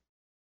Monday,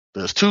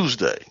 there's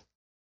Tuesday,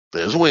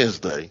 there's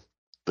Wednesday,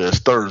 there's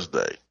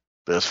Thursday,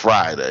 there's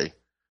Friday,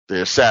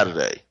 there's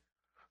Saturday.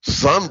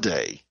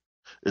 Someday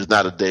is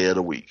not a day of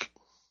the week.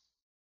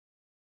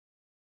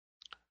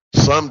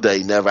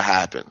 Someday never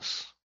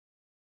happens.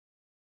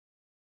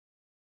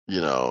 We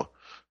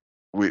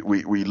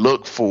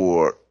look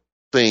for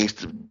things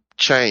to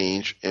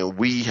change, and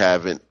we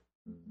haven't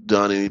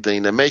done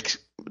anything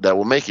that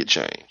will make it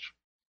change.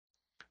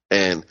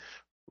 And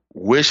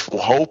wishful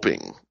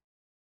hoping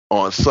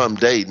on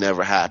someday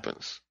never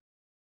happens.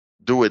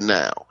 Do it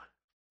now.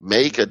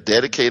 Make a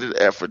dedicated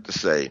effort to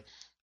say,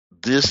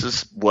 this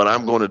is what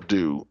I'm going to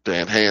do to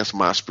enhance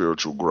my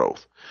spiritual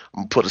growth.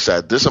 I'm going to put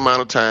aside this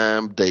amount of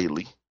time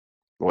daily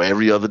or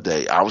every other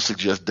day. I would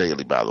suggest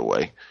daily, by the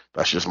way.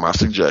 That's just my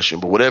suggestion.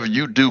 But whatever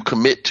you do,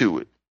 commit to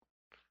it.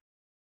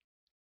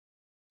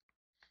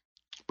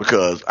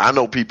 Because I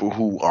know people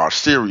who are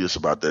serious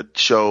about their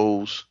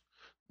shows.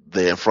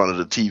 They're in front of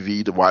the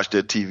TV to watch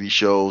their TV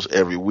shows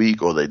every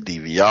week, or they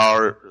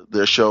DVR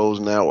their shows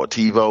now or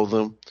TiVo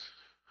them.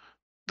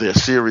 They're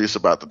serious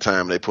about the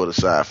time they put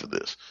aside for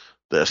this.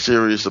 They're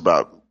serious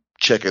about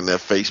checking their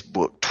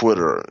Facebook,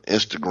 Twitter,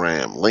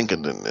 Instagram,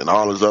 LinkedIn, and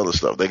all this other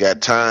stuff. They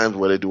got times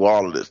where they do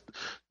all of this.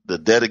 They're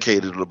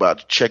dedicated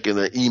about checking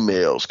their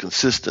emails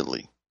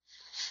consistently.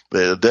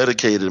 They're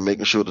dedicated to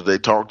making sure that they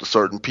talk to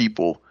certain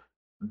people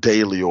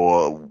daily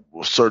or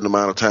a certain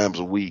amount of times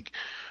a week.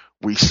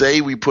 We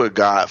say we put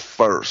God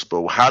first,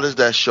 but how does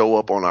that show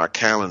up on our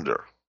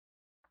calendar?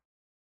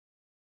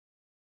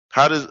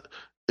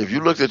 If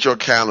you looked at your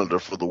calendar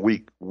for the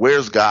week,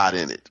 where's God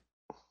in it?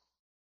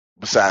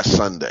 Besides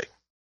Sunday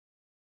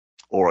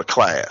or a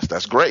class.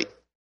 That's great.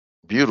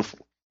 Beautiful.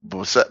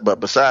 But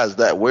besides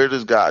that, where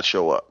does God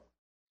show up?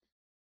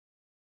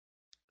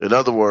 In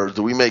other words,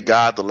 do we make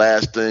God the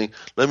last thing?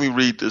 Let me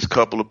read this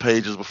couple of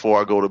pages before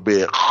I go to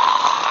bed.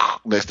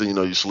 Next thing you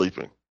know, you're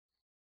sleeping.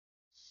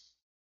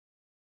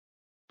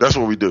 That's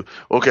what we do.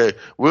 Okay,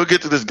 we'll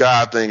get to this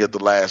God thing at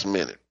the last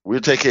minute. We'll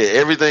take care of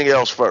everything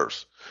else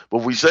first.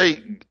 But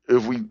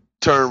if we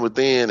turn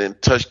within and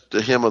touch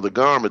the hem of the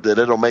garment, that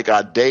it'll make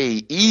our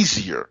day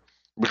easier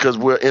because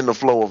we're in the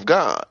flow of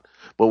God.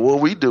 But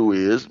what we do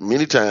is,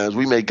 many times,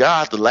 we make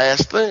God the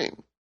last thing.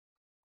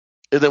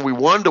 And then we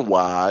wonder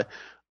why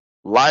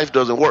life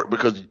doesn't work.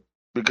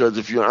 Because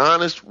if you're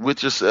honest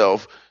with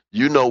yourself,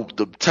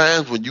 the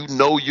times when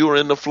you're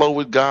in the flow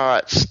with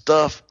God,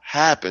 stuff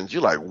happens.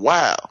 You're like,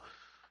 wow.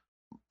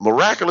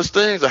 Miraculous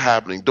things are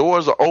happening.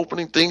 Doors are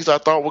opening. Things I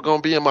thought were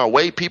going to be in my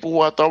way. People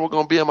who I thought were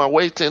going to be in my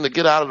way tend to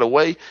get out of the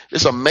way.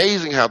 It's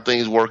amazing how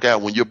things work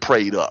out when you're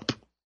prayed up.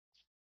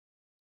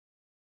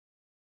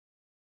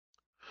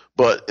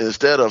 But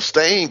instead of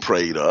staying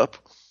prayed up,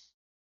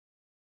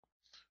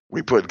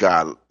 we put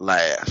God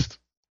last.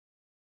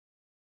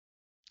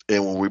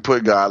 And when we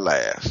put God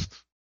last,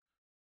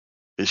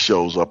 it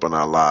shows up in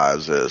our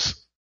lives as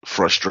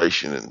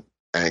frustration and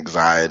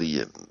anxiety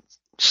and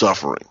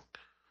suffering.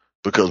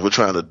 Because we're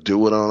trying to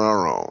do it on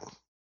our own.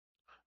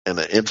 And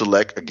the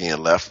intellect,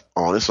 again, left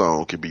on its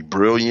own, can be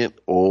brilliant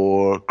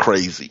or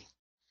crazy.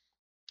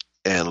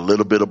 And a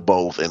little bit of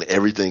both and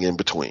everything in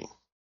between.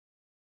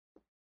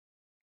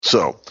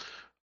 So,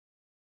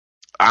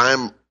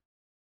 I'm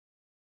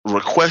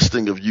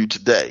requesting of you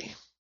today,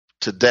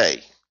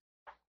 take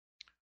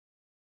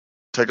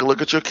a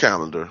look at your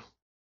calendar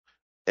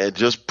and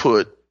just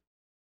put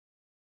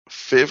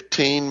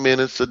 15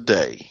 minutes a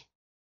day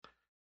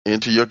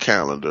into your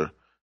calendar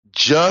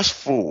just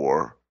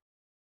for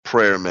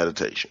prayer and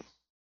meditation.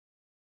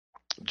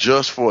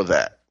 Just for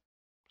that.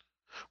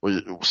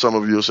 Well, some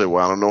of you will say,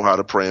 well, I don't know how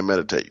to pray and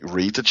meditate.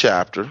 Read the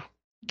chapter,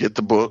 get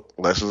the book,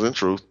 Lessons in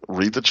Truth,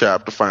 read the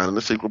chapter, Finding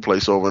the Secret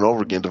Place over and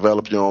over again,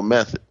 develop your own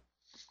method.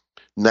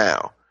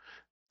 Now,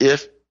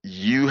 if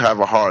you have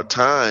a hard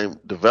time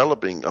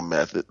developing a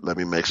method, let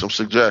me make some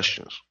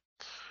suggestions.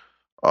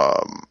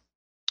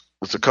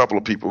 There's a couple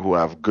of people who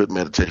have good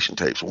meditation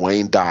tapes.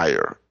 Wayne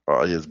Dyer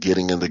is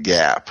Getting in the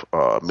Gap,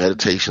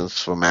 Meditations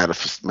for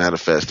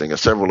Manifesting, and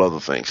several other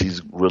things. He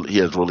has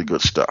really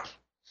good stuff.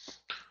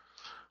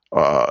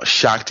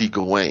 Shakti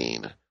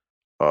Gawain,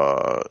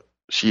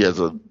 she has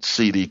a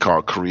CD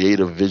called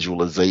Creative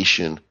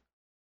Visualization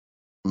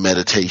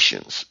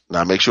Meditations.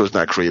 Now, make sure it's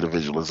not Creative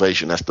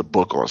Visualization. That's the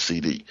book on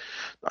CD.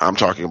 I'm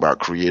talking about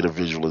Creative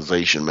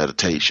Visualization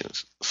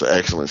Meditations. It's an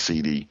excellent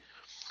CD.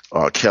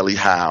 Kelly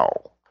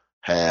Howe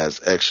has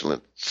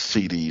excellent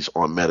CDs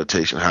on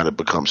meditation, how to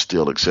become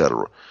still,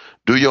 etc.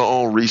 Do your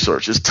own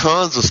research. There's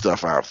tons of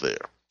stuff out there.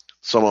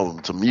 Some of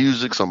them to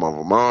music, some of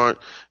them aren't,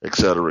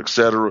 etc.,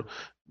 etc.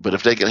 But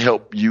if they can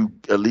help you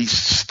at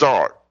least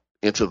start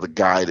into the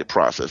guided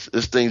process,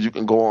 there's things you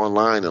can go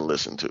online and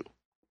listen to.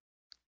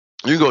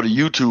 You can go to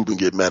YouTube and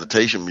get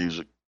meditation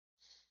music.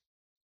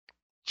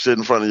 Sit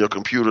in front of your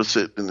computer,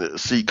 sit in the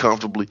seat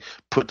comfortably,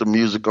 put the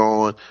music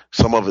on.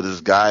 Some of it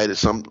is guided,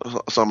 some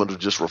of it is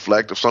just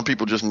reflective. Some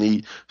people just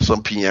need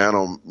some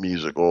piano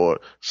music or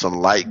some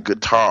light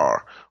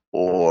guitar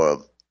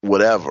or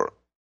whatever.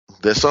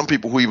 There's some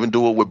people who even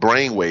do it with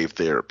brainwave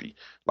therapy,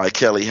 like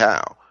Kelly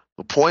Howe.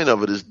 The point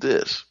of it is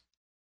this.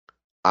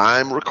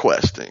 I'm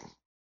requesting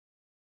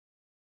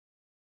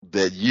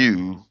that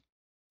you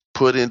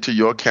put into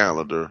your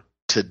calendar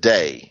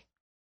today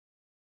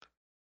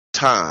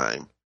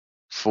time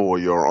for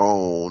your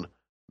own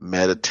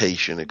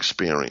meditation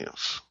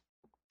experience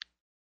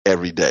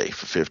every day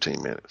for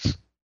 15 minutes.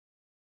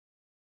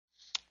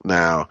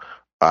 Now,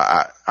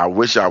 I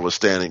wish I was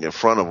standing in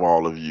front of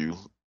all of you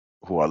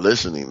who are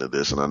listening to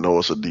this, and I know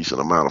it's a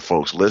decent amount of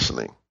folks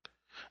listening,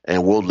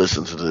 and we'll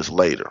listen to this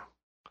later.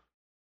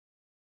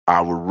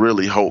 I would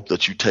really hope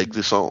that you take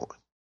this on.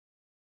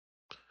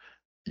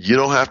 You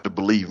don't have to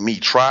believe me.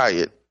 Try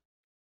it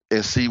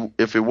and see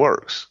if it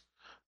works.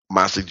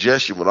 My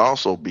suggestion would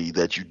also be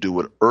that you do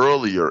it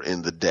earlier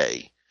in the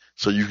day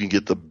so you can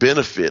get the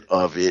benefit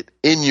of it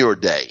in your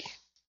day.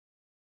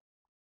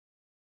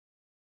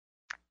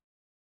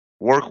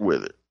 Work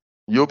with it.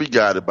 You'll be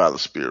guided by the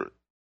Spirit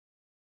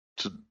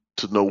to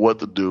know what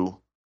to do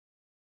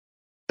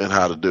and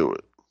how to do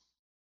it.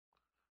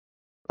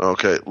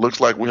 Okay, looks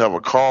like we have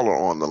a caller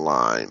on the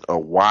line.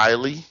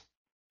 Wiley,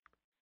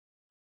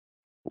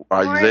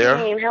 are you there?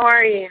 How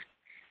are you?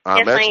 Yes,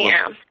 excellent.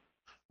 I am.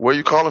 Where are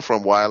you calling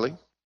from, Wiley?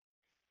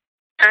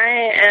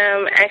 I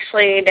am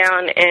actually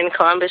down in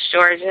Columbus,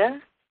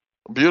 Georgia.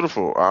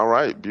 Beautiful. All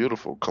right,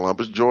 beautiful.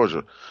 Columbus,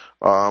 Georgia.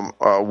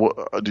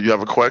 Do you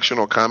have a question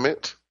or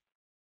comment?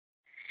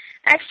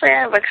 Actually, I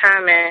have a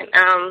comment.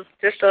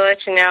 Just to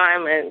let you know,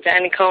 I'm a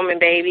Johnny Coleman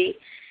baby,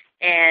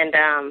 and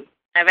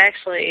I've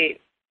actually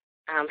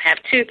have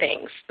two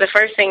things. The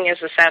first thing is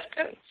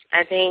acceptance.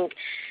 I think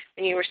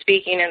when you were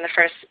speaking in the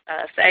first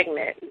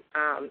segment,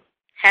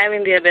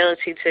 having the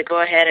ability to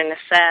go ahead and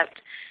accept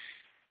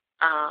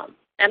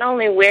not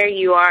only where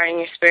you are in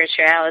your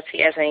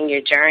spirituality as in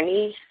your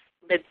journey,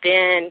 but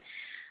then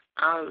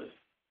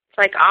it's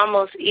like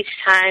almost each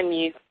time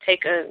you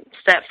take a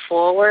step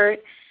forward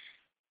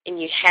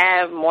and you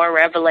have more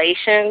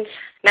revelations,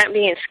 not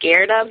being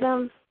scared of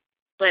them,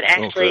 but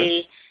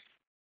actually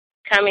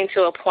coming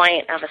to a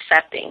point of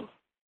accepting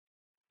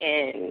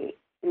and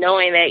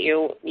knowing that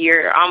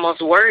you're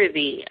almost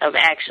worthy of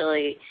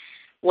actually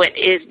what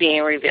is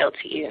being revealed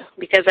to you.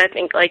 Because I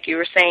think, like you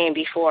were saying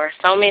before,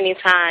 so many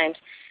times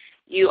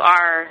you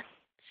are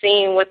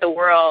seeing what the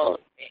world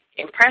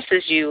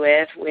impresses you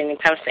with when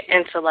it comes to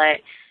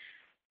intellect,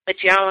 but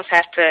you almost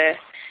have to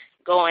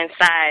go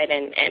inside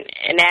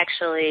and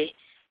actually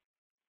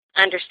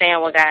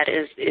understand what God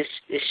is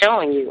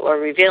showing you or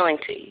revealing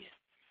to you.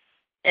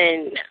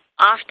 And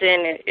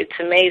often it's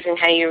amazing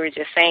how you were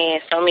just saying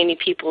so many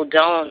people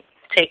don't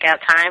take out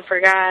time for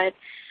God.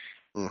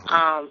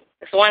 Mm-hmm.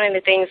 It's one of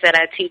the things that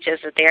I teach as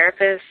a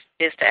therapist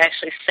is to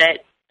actually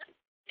set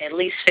at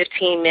least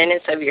 15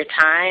 minutes of your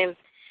time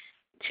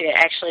to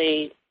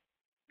actually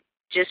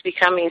just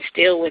becoming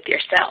still with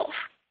yourself.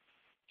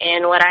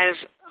 And what I've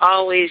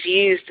always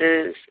used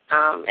is,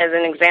 as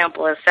an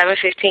example, is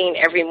 7:15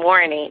 every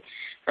morning.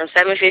 From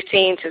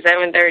 7:15 to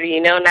 7:30,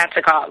 you know not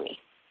to call me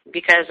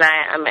because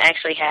I'm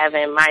actually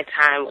having my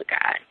time with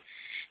God.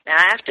 Now,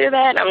 after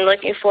that, I'm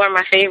looking for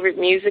my favorite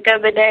music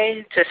of the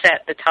day to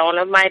set the tone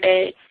of my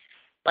day.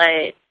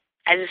 But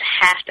I just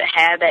have to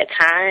have that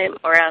time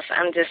or else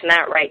I'm just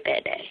not right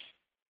that day.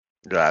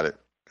 Got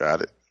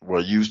it.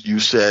 Well, you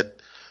set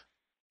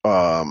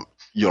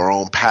your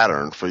own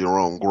pattern for your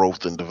own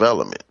growth and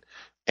development.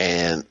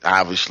 And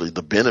obviously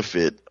the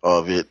benefit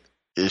of it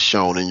is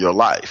shown in your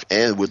life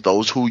and with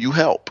those who you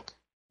help.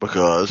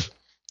 Because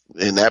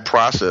in that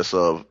process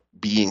of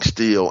being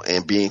still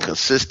and being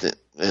consistent,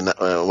 and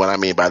what I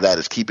mean by that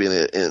is keeping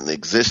it in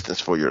existence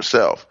for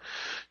yourself,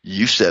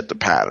 you set the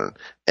pattern.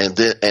 And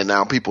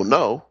now people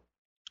know,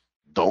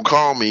 don't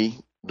call me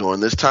during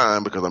this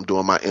time because I'm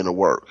doing my inner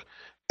work.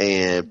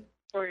 And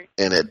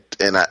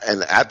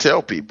I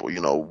tell people,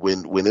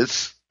 when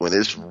it's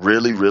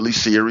really, really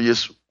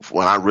serious,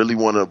 when I really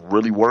want to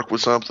really work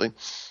with something,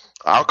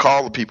 I'll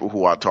call the people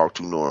who I talk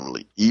to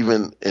normally,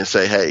 even and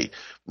say, hey,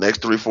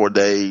 next 3 or 4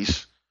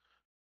 days,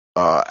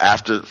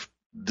 after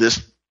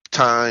this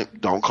time,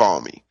 don't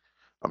call me.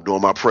 I'm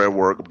doing my prayer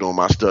work. I'm doing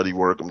my study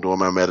work. I'm doing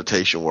my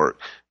meditation work,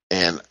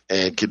 and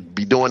could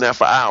be doing that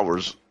for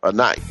hours a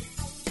night.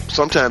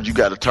 Sometimes you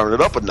got to turn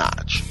it up a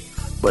notch,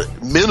 but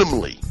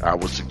minimally, I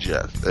would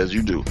suggest, as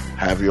you do,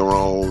 have your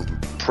own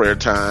prayer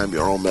time,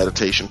 your own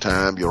meditation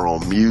time, your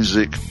own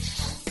music,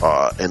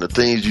 and the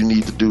things you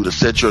need to do to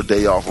set your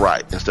day off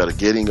right, instead of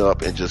getting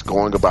up and just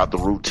going about the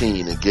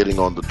routine and getting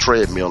on the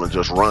treadmill and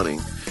just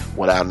running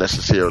without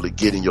necessarily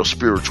getting your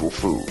spiritual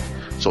food.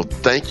 So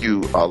thank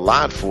you a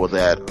lot for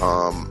that,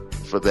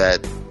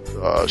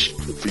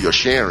 for your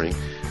sharing.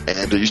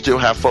 And do you still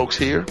have folks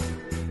here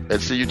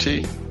at CUT?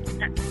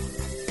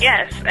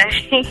 Yes,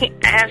 I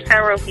have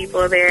several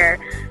people there.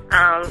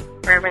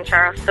 Reverend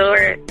Charles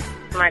Stewart,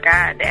 my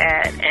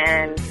goddad,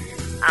 and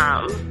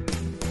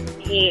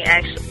he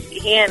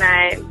and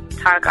I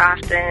talk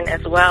often,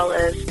 as well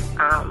as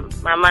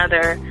my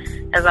mother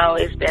has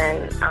always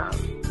been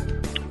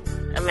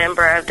a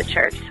member of the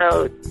church.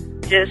 So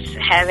just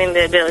having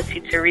the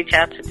ability to reach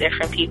out to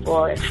different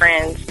people and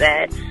friends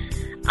that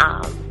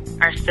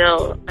are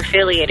still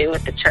affiliated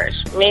with the church.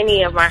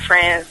 Many of my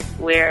friends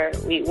where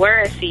we were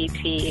at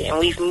CET and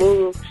we've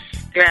moved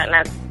throughout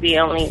not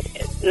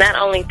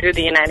only through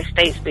the United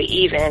States, but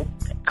even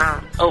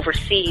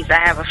overseas.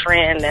 I have a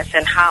friend that's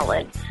in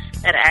Holland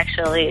that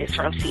actually is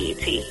from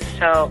CET.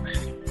 So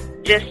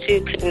just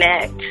to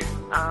connect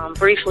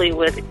briefly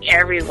with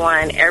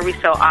everyone every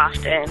so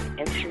often,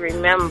 and to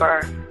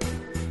remember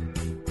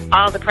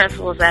all the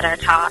principles that are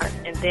taught,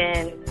 and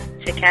then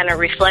to kind of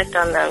reflect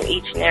on them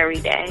each and every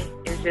day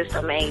is just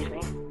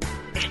amazing.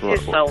 It's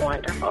just so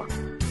wonderful.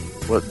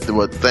 Well,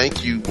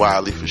 thank you,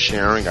 Wiley, for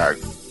sharing. I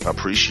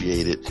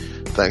appreciate it.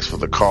 Thanks for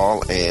the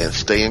call, and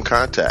stay in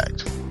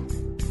contact.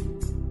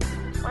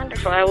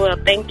 Wonderful. I will.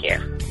 Thank you.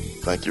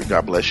 Thank you.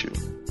 God bless you.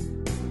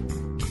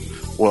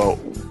 Well,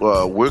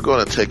 we're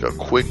going to take a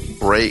quick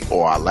break,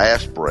 or our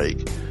last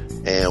break,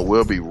 and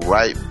we'll be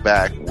right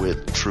back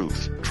with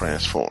Truth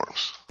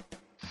Transforms.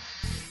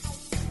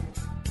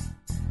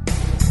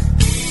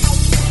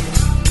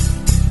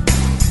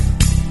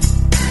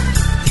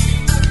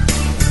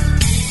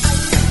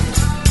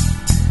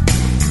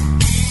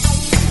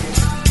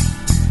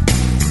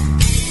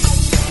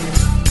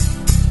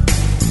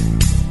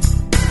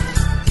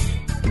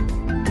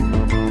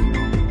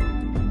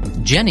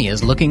 Jenny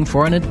is looking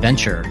for an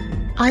adventure.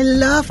 I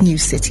love new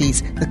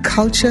cities, the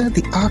culture,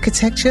 the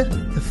architecture,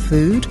 the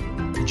food.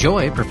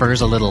 Joy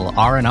prefers a little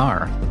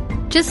R&R.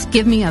 Just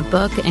give me a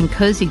book and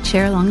cozy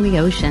chair along the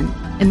ocean,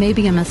 and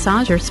maybe a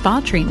massage or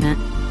spa treatment.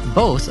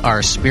 Both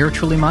are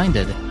spiritually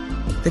minded.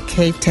 The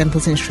cave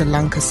temples in Sri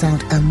Lanka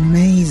sound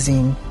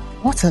amazing.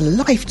 What a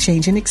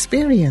life-changing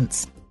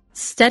experience.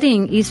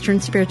 Studying Eastern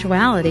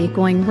spirituality,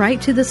 going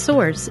right to the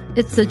source,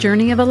 it's the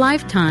journey of a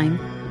lifetime.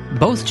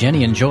 Both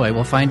Jenny and Joy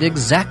will find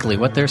exactly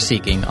what they're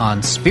seeking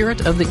on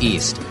Spirit of the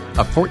East,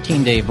 a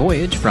 14-day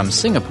voyage from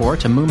Singapore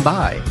to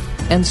Mumbai.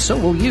 And so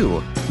will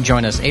you.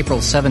 Join us April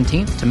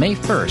 17th to May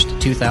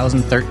 1st,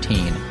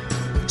 2013.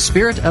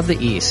 Spirit of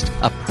the East,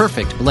 a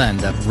perfect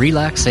blend of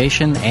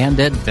relaxation and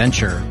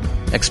adventure.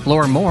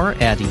 Explore more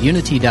at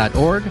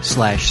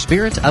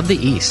unity.org/Spirit of the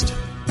East.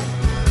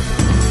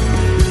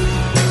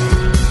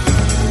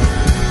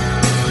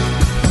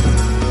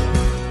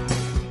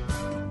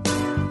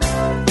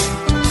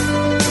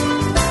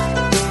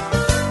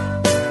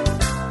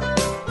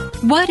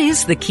 What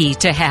is the key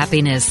to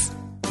happiness?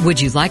 Would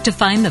you like to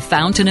find the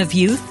fountain of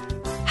youth?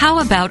 How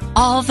about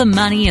all the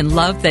money and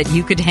love that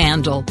you could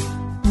handle?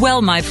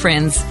 Well, my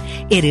friends,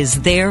 it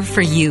is there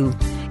for you.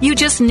 You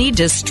just need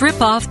to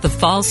strip off the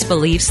false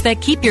beliefs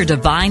that keep your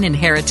divine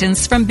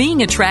inheritance from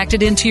being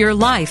attracted into your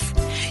life.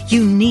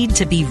 You need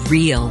to be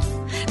real.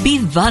 Be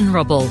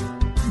vulnerable.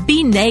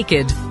 Be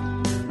naked.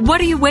 What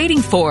are you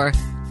waiting for?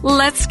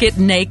 Let's get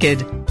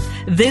naked.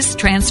 This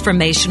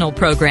transformational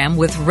program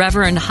with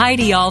Reverend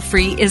Heidi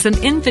Alfrey is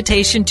an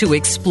invitation to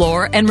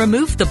explore and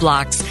remove the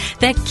blocks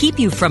that keep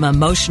you from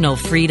emotional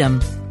freedom.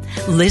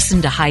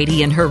 Listen to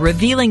Heidi and her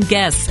revealing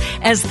guests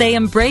as they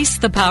embrace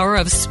the power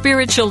of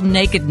spiritual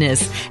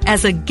nakedness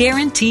as a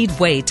guaranteed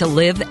way to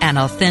live an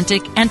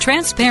authentic and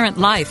transparent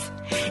life.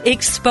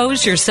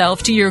 Expose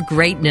yourself to your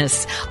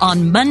greatness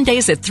on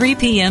Mondays at 3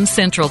 p.m.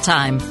 Central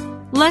Time.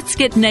 Let's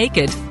get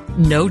naked.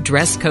 No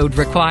dress code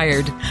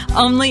required.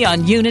 Only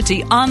on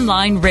Unity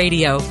Online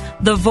Radio,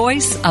 the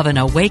voice of an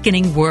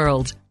awakening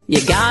world.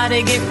 You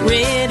gotta get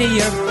rid of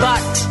your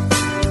butt.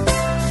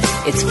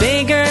 It's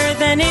bigger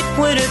than it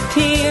would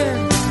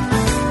appear.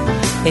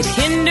 It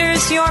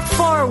hinders your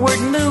forward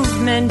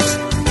movement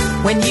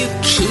when you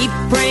keep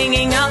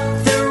bringing up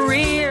the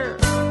rear.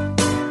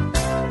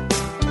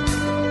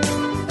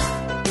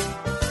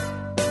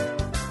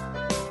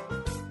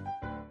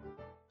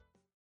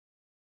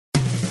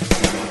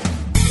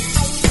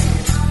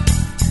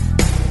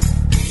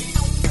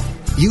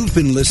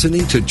 been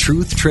listening to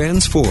Truth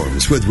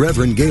Transforms with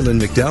Reverend Galen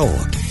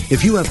McDowell.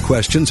 If you have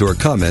questions or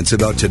comments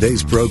about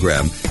today's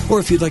program, or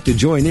if you'd like to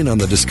join in on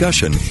the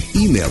discussion,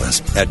 email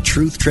us at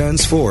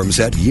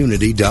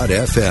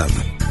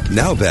truthtransforms@unity.fm.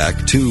 Now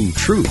back to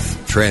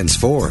Truth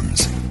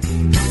Transforms.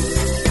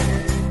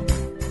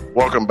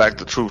 Welcome back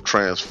to Truth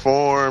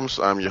Transforms.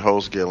 I'm your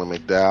host, Galen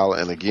McDowell,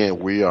 and again,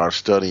 we are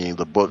studying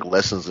the book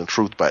Lessons in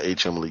Truth by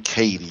H. Emily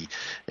Cady,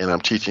 and I'm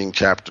teaching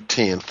Chapter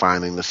 10,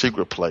 Finding the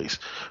Secret Place.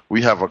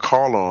 We have a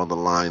caller on the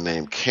line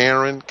named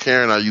Karen.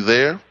 Karen, are you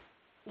there?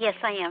 Yes,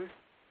 I am.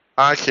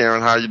 Hi,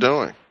 Karen. How are you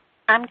doing?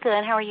 I'm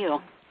good. How are you?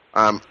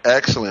 I'm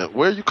excellent.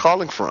 Where are you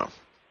calling from?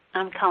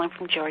 I'm calling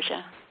from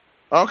Georgia.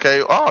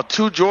 Okay. Oh,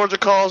 2 Georgia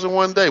calls in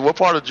one day. What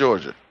part of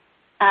Georgia?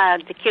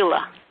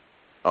 Decula.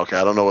 Okay,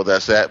 I don't know where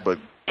that's at, but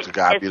to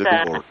God be the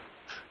glory.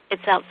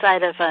 It's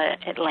outside of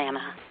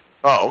Atlanta.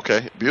 Oh,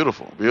 okay.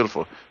 Beautiful,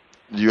 beautiful.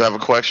 Do you have a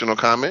question or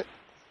comment?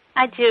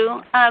 I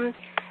do. I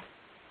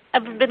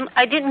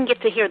didn't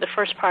get to hear the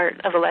first part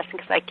of the lesson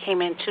because I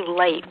came in too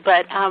late,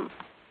 but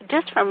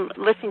just from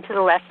listening to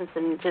the lessons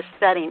and just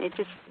studying, it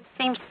just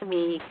seems to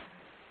me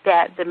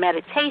that the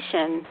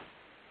meditation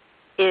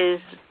is,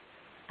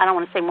 I don't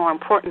want to say more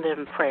important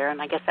than prayer, and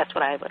I guess that's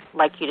what I would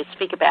like you to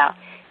speak about,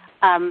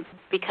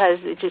 because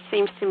it just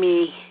seems to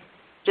me,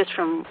 just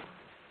from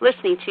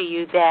listening to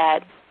you,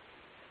 that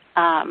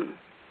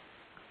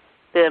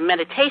the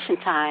meditation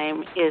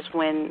time is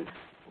when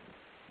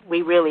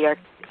we really are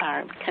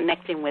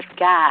connecting with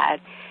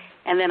God.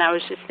 And then I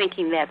was just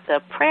thinking that the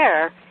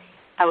prayer,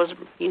 I was,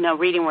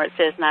 reading where it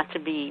says not to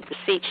be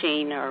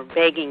beseeching or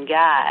begging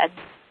God.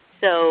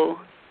 So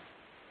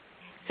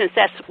since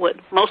that's what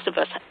most of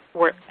us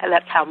were,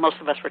 that's how most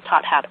of us were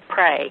taught how to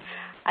pray,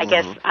 I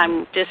guess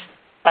I'm just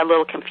a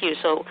little confused.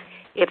 So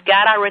if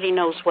God already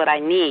knows what I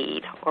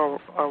need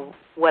or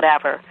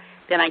whatever,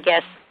 then I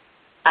guess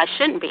I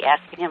shouldn't be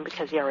asking him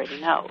because he already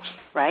knows,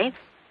 right?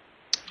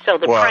 So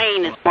the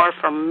praying is more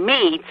for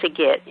me to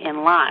get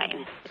in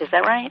line. Is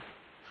that right?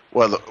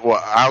 Well,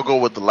 I'll go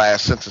with the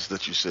last sentence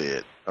that you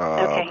said.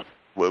 Okay.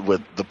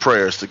 With the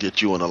prayers to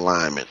get you in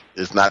alignment.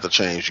 It's not to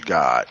change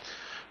God.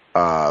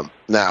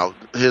 Now,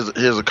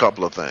 here's a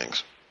couple of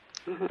things.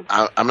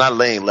 I'm not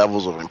laying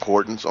levels of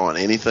importance on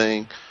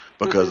anything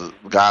because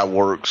God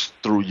works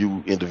through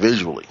you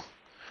individually.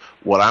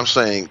 What I'm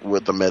saying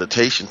with the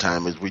meditation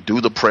time is we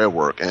do the prayer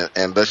work,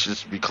 and let's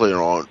just be clear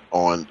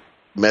on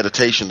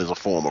meditation is a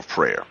form of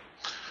prayer.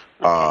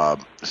 The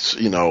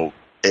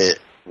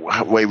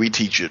way we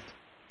teach it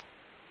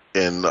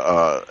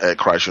at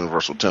Christ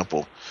Universal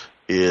Temple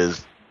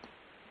is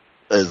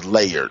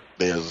layered.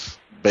 There's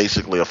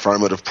basically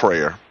affirmative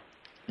prayer.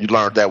 You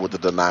learned that with the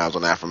denials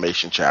and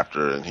affirmation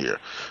chapter in here.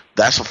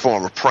 That's a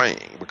form of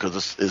praying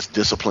because it's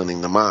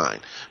disciplining the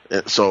mind.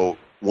 And so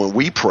when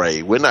we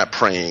pray, we're not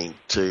praying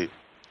to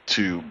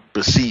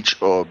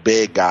beseech or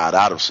beg God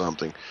out of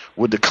something.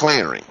 We're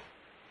declaring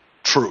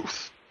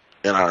truth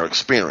in our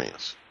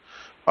experience.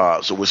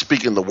 So we're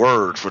speaking the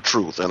word for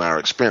truth in our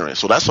experience.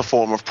 So that's a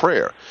form of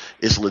prayer.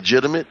 It's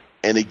legitimate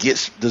and it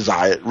gets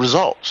desired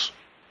results.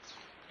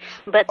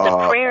 But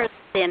the prayer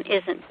then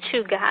isn't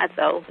to God,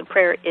 though. The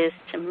prayer is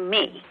to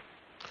me.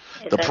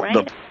 Is that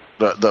right?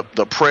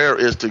 The prayer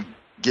is to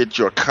get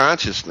your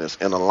consciousness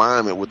in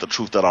alignment with the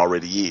truth that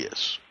already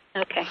is.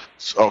 Okay.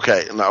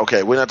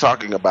 Okay. We're not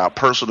talking about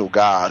personal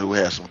God who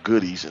has some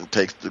goodies and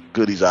takes the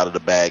goodies out of the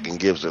bag and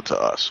gives it to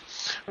us.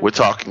 We're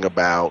talking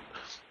about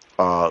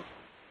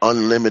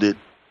unlimited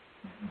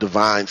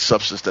divine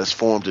substance that's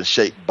formed and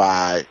shaped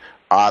by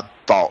our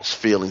thoughts,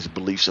 feelings,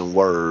 beliefs, and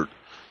word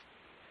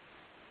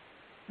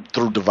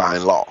through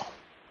divine law.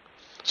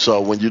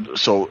 So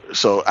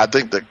so I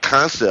think the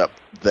concept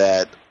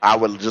that I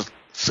would just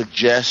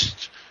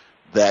suggest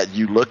that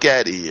you look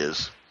at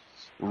is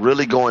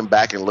really going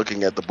back and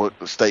looking at the book,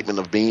 the Statement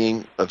of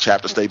Being, a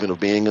chapter Statement of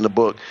Being in the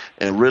book,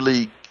 and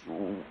really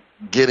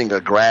getting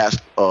a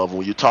grasp of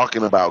when you're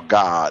talking about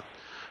God,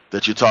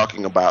 that you're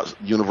talking about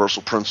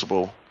universal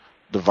principle,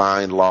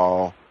 divine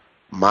law,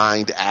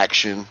 mind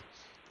action.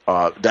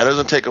 That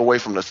doesn't take away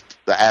from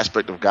the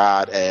aspect of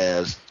God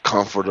as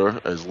comforter,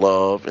 as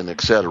love, and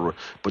etc.,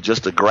 but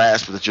just to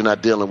grasp that you're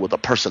not dealing with a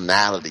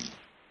personality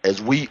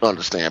as we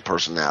understand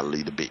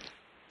personality to be.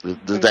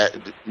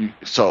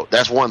 So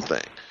that's one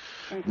thing.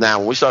 Now,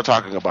 when we start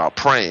talking about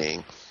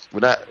praying,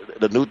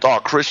 the New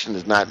Thought Christian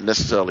is not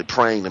necessarily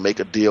praying to make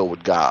a deal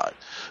with God.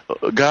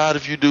 God,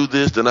 if you do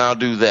this, then I'll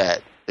do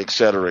that, et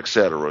cetera, et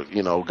cetera.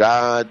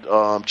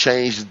 God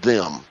changed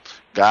them,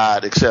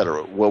 God, et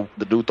cetera. What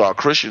the New Thought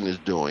Christian is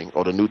doing,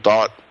 or the New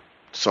Thought,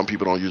 some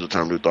people don't use the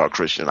term New Thought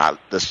Christian,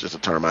 that's just a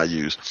term I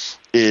use,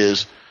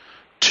 is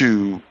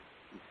to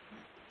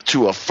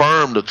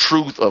affirm the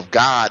truth of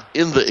God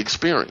in the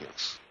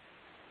experience.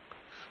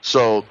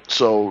 So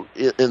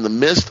in the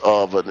midst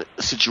of a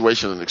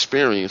situation and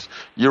experience,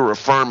 you're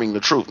affirming the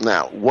truth.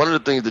 Now, one of the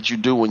things that you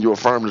do when you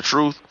affirm the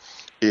truth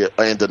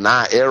and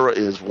deny error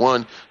is,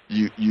 one,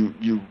 you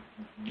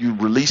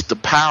release the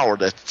power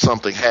that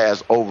something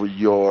has over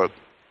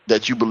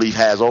that you believe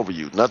has over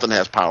you. Nothing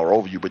has power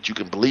over you, but you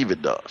can believe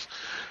it does.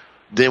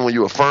 then when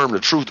you affirm the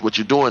truth, what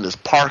you're doing is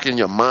parking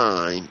your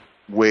mind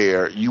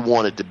where you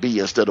want it to be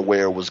instead of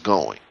where it was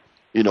going.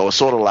 You know, it's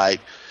sort of like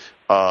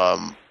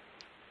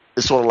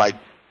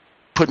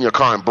putting your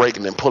car in brake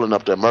and then pulling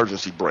up the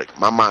emergency brake.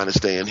 My mind is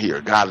staying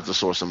here. God is the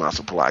source of my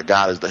supply.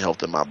 God is the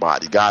health in my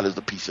body. God is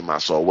the peace in my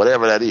soul.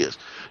 Whatever that is,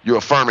 you're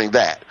affirming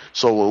that.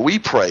 So when we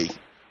pray,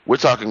 we're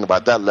talking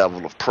about that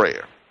level of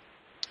prayer,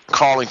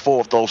 calling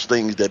forth those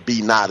things that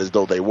be not as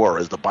though they were,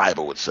 as the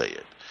Bible would say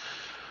it.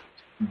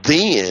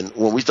 Then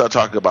when we start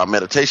talking about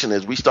meditation,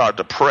 is we start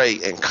to pray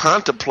and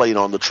contemplate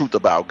on the truth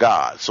about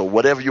God. So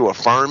whatever you're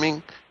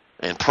affirming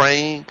and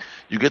praying,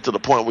 you get to the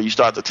point where you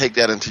start to take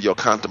that into your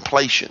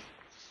contemplation.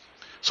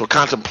 So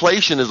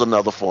contemplation is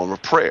another form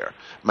of prayer.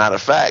 Matter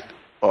of fact,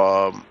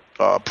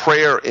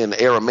 prayer in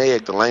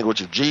Aramaic, the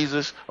language of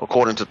Jesus,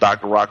 according to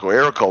Dr. Rocco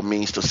Errico,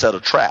 means to set a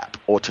trap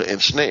or to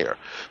ensnare.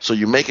 So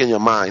you're making your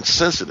mind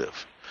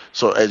sensitive.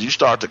 So as you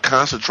start to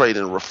concentrate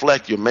and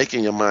reflect, you're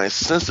making your mind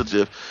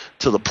sensitive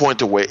to the point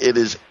to where it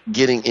is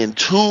getting in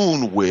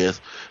tune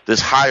with this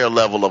higher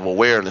level of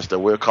awareness that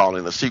we're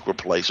calling the secret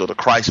place or the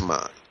Christ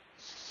mind.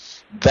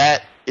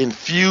 That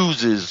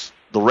infuses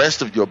the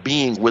rest of your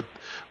being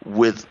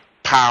with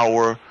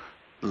power,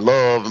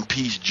 love, and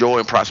peace, joy,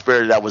 and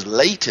prosperity that was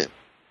latent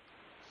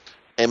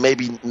and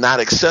maybe not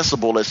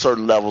accessible at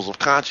certain levels of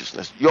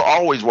consciousness. You're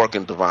always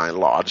working divine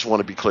law. I just want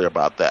to be clear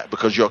about that,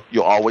 because you're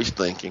always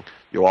thinking,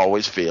 you're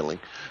always feeling,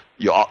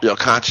 your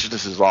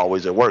consciousness is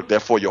always at work.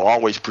 Therefore, you're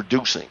always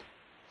producing.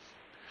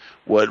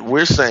 What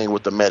we're saying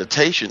with the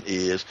meditation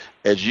is,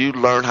 as you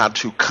learn how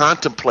to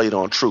contemplate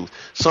on truth,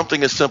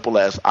 something as simple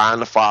as I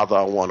and the Father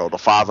are one, or the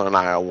Father and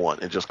I are one,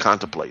 and just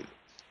contemplate it,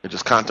 and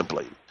just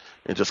contemplate it,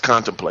 and just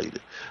contemplate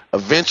it.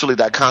 Eventually,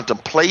 that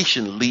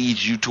contemplation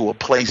leads you to a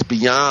place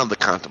beyond the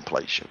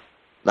contemplation.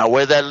 Now,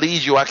 where that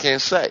leads you, I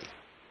can't say.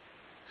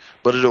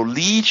 But it'll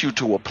lead you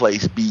to a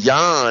place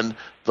beyond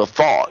the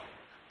thought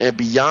and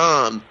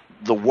beyond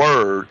the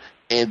word,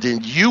 and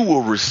then you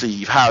will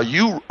receive, how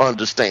you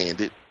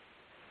understand it,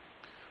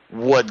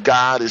 what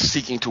God is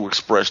seeking to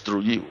express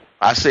through you.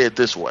 I say it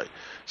this way.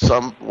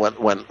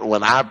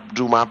 When I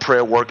do my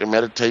prayer work and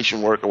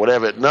meditation work or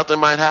whatever, nothing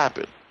might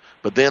happen.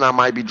 But then I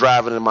might be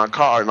driving in my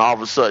car and all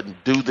of a sudden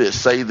do this,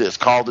 say this,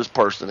 call this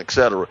person,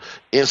 etc.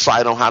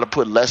 Insight on how to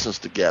put lessons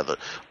together,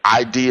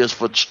 ideas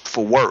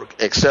for work,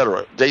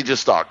 etc. They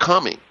just start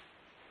coming.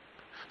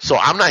 So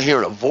I'm not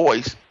hearing a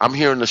voice. I'm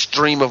hearing the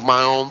stream of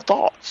my own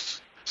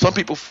thoughts. Some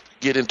people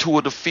get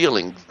intuitive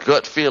feelings,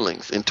 gut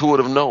feelings,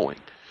 intuitive knowing.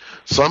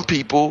 Some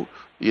people,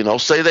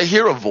 say they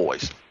hear a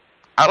voice.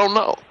 I don't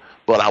know.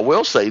 But I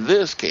will say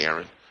this,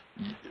 Karen.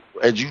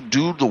 As you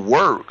do the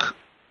work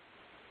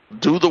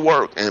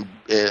and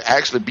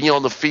actually be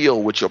on the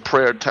field with your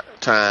prayer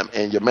time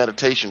and your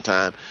meditation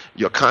time,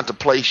 your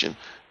contemplation,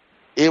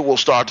 it will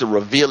start to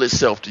reveal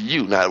itself to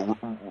you. Now,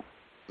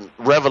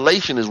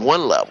 revelation is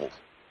one level.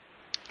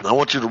 And I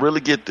want you to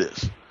really get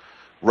this.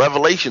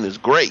 Revelation is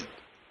great,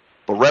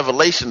 but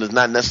revelation does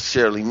not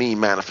necessarily mean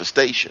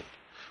manifestation.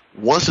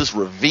 Once it's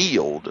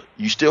revealed,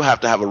 you still have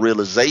to have a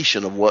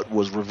realization of what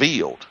was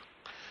revealed.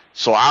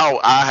 So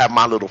I have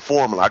my little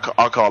formula.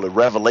 I call it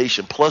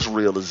revelation plus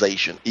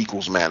realization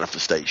equals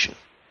manifestation.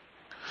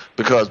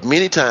 Because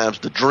many times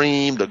the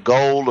dream, the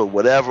goal, or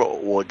whatever,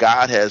 or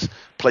God has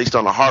placed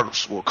on our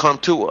hearts will come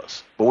to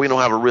us, but we don't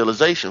have a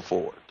realization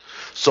for it.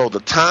 So the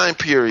time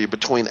period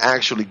between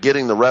actually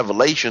getting the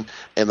revelation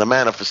and the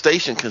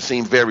manifestation can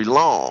seem very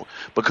long,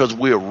 because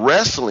we're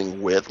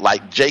wrestling with,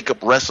 like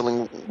Jacob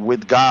wrestling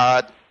with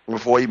God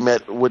before he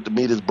met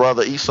his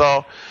brother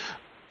Esau.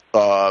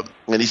 And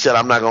he said,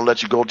 I'm not going to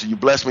let you go till you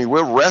bless me.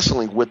 We're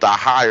wrestling with our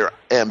higher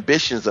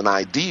ambitions and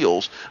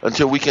ideals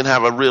until we can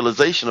have a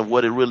realization of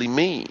what it really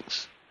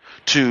means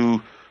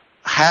to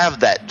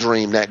have that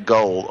dream, that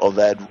goal, or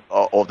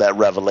that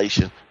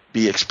revelation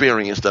be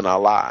experienced in our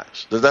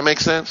lives. Does that make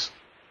sense?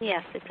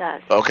 Yes, it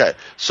does. Okay.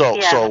 So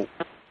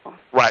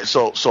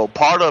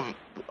part of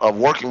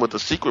working with the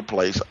secret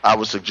place, I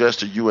would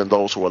suggest to you and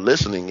those who are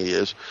listening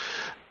is,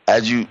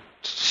 as you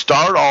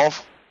start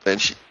off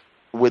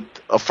with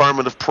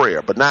affirmative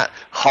prayer, but not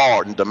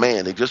hard and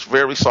demanding, just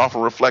very soft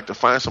and reflective.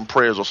 Find some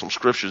prayers or some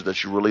scriptures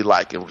that you really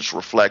like and just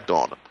reflect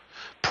on them.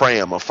 Pray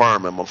them,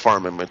 affirm them,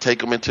 and take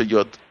them into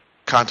your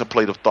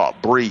contemplative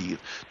thought. Breathe,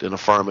 then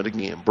affirm it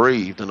again.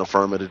 Breathe, then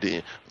affirm it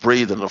again.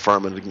 Breathe, and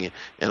affirm it again.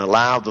 And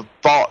allow the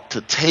thought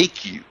to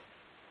take you.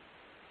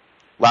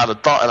 Allow the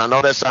thought, and I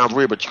know that sounds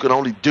weird, but you can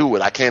only do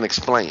it. I can't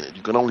explain it.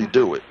 You can only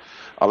do it.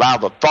 Allow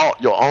the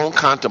thought, your own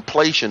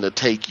contemplation, to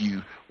take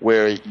you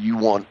where you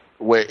want,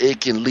 where it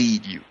can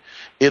lead you.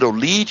 It'll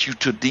lead you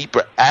to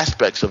deeper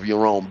aspects of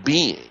your own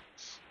being,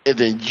 and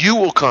then you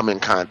will come in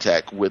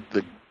contact with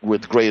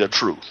greater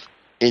truth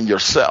in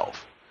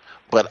yourself.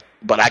 But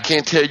I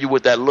can't tell you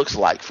what that looks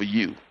like for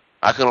you.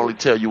 I can only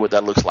tell you what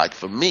that looks like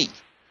for me,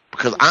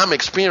 because I'm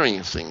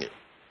experiencing it.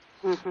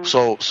 Mm-hmm.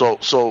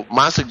 So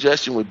my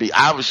suggestion would be,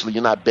 obviously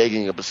you're not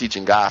begging or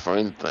beseeching God for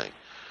anything.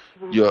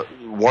 Mm-hmm. You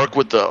work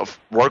with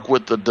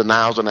the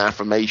denials and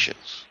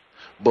affirmations.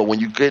 But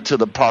when you get to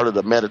the part of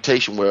the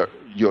meditation where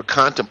you're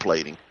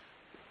contemplating,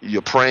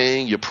 You're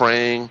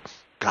praying.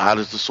 God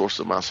is the source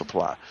of my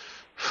supply.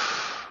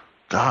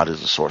 God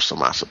is the source of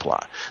my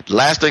supply. The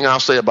last thing I'll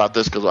say about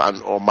this, because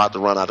I'm about to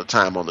run out of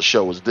time on the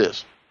show, is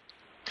this.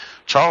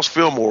 Charles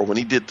Fillmore, when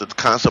he did the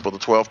concept of the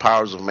 12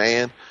 powers of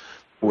man,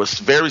 was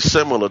very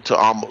similar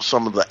to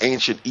some of the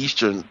ancient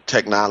Eastern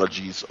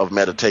technologies of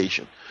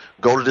meditation.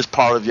 Go to this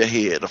part of your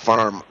head,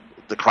 affirm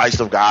the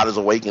Christ of God is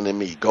awakened in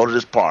me. Go to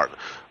this part.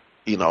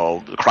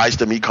 The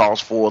Christ in me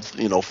calls forth,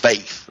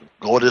 faith.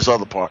 Go to this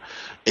other part.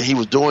 And he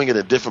was doing it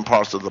in different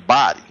parts of the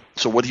body.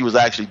 So what he was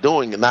actually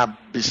doing, and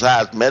not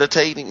besides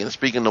meditating and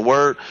speaking the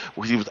word,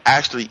 he was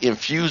actually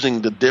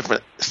infusing the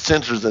different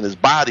centers in his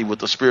body with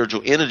the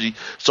spiritual energy.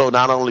 So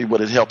not only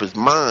would it help his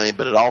mind,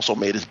 but it also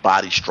made his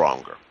body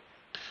stronger.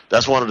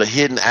 That's one of the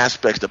hidden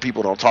aspects that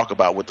people don't talk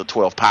about with the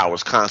 12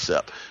 powers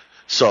concept.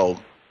 So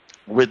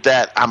with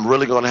that, I'm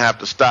really going to have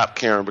to stop,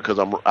 Karen, because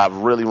I've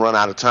really run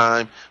out of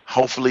time.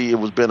 Hopefully it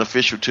was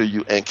beneficial to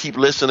you, and keep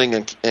listening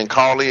and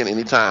call in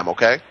anytime,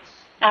 okay?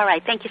 All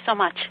right. Thank you so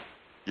much.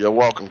 You're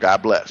welcome.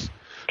 God bless.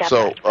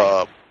 So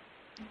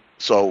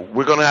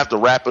we're going to have to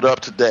wrap it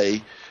up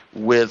today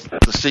with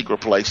the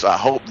secret place. I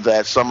hope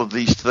that some of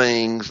these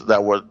things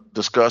that were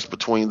discussed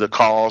between the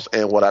calls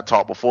and what I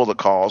taught before the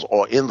calls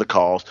or in the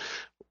calls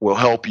will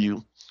help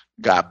you.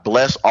 God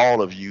bless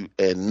all of you,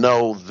 and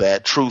know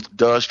that truth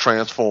does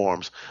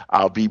transforms.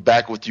 I'll be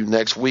back with you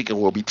next week,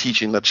 and we'll be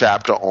teaching the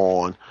chapter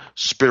on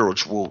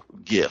spiritual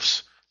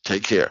gifts.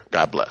 Take care.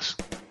 God bless.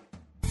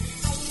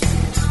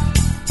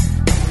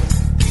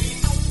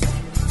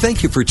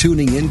 Thank you for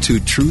tuning in to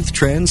Truth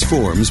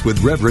Transforms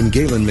with Reverend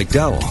Galen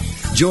McDowell.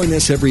 Join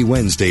us every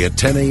Wednesday at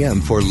 10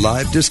 a.m. for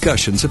live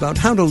discussions about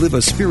how to live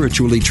a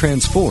spiritually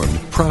transformed,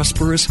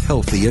 prosperous,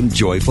 healthy, and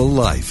joyful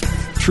life.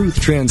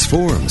 Truth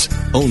Transforms,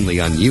 only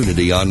on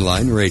Unity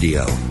Online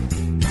Radio.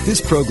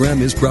 This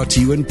program is brought to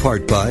you in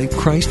part by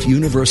Christ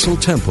Universal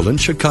Temple in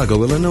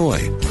Chicago,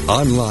 Illinois.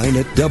 Online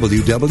at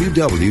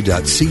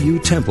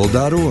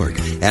www.cutemple.org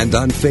and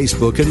on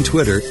Facebook and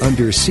Twitter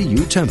under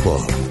CU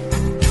Temple.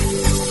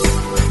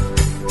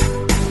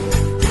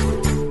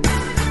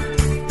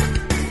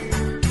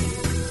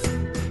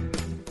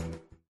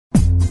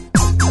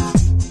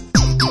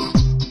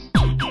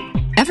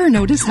 Ever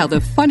notice how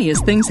the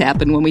funniest things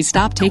happen when we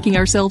stop taking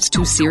ourselves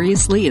too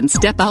seriously and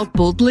step out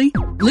boldly?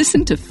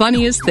 Listen to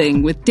Funniest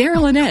Thing with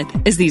Daryl and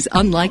Ed as these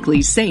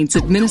unlikely saints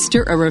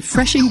administer a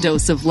refreshing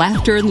dose of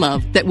laughter and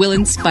love that will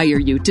inspire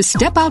you to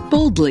step out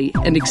boldly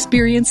and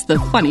experience the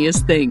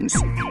funniest things.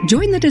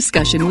 Join the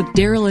discussion with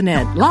Daryl and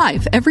Ed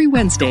live every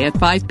Wednesday at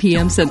 5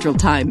 p.m. Central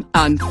Time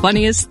on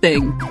Funniest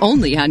Thing,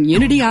 only on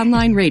Unity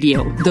Online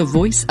Radio, the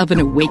voice of an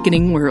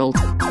awakening world.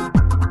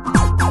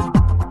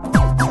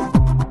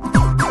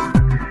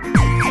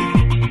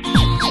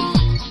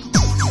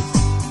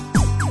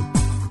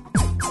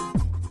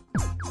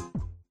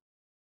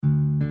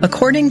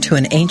 According to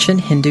an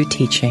ancient Hindu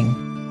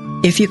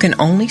teaching, if you can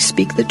only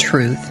speak the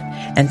truth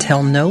and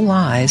tell no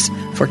lies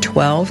for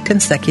 12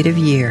 consecutive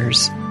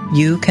years,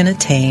 you can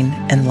attain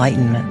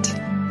enlightenment.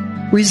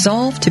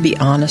 Resolve to be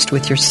honest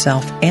with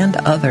yourself and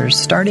others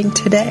starting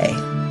today.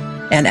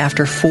 And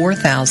after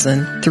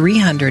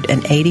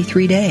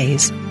 4,383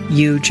 days,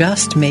 you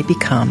just may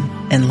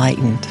become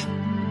enlightened.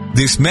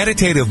 This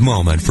meditative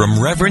moment from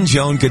Reverend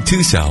Joan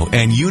Gattuso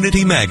and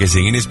Unity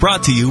Magazine is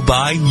brought to you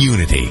by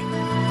Unity.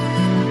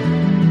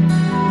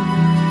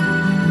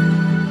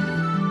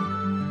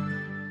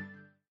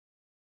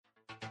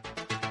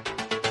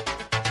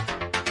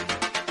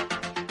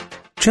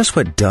 Just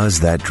what does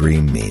that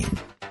dream mean?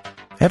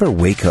 Ever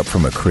wake up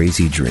from a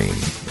crazy dream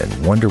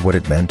and wonder what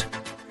it meant?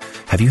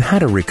 Have you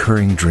had a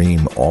recurring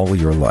dream all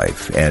your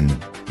life and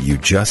you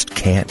just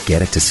can't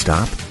get it to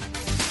stop?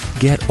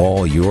 Get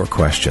all your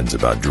questions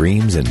about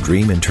dreams and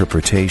dream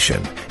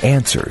interpretation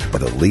answered by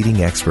the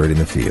leading expert in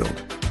the field.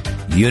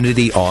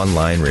 Unity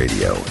Online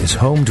Radio is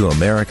home to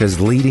America's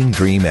leading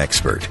dream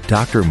expert,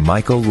 Dr.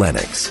 Michael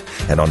Lennox.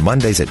 And on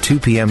Mondays at 2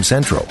 p.m.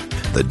 Central,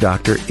 the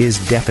doctor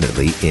is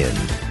definitely in.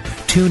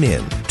 Tune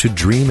in to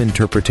Dream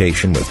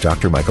Interpretation with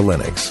Dr. Michael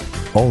Lennox,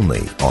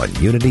 only on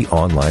Unity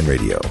Online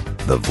Radio,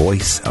 the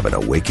voice of an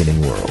awakening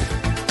world.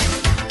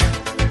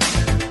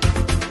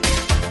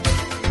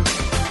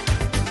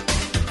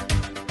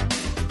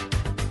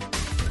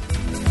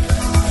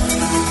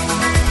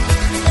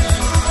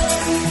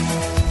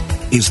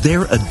 Is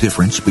there a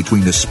difference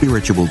between the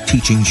spiritual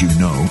teachings you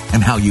know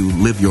and how you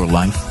live your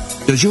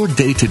life? Does your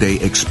day-to-day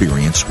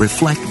experience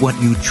reflect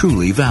what you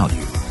truly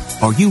value?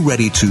 Are you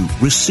ready to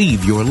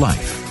receive your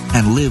life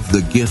and live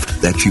the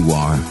gift that you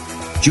are?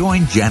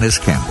 Join Janice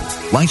Campbell,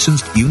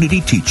 licensed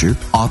Unity teacher,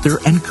 author,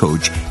 and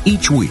coach,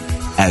 each week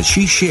as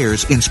she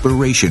shares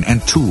inspiration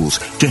and tools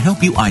to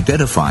help you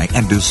identify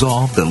and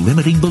dissolve the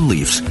limiting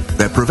beliefs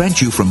that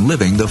prevent you from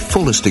living the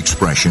fullest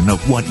expression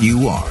of what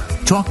you are.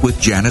 Talk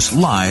with Janice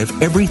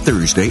live every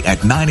Thursday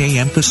at 9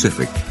 a.m.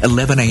 Pacific,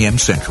 11 a.m.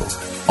 Central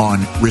on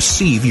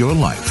Receive Your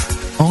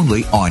Life,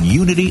 only on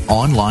Unity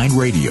Online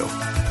Radio,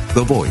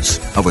 the voice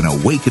of an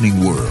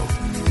awakening world.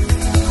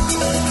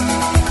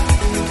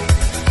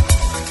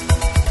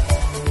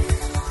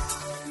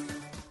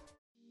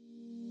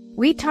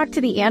 We talk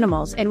to the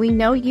animals, and we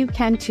know you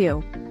can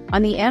too.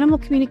 On the Animal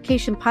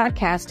Communication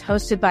Podcast,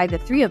 hosted by the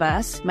three of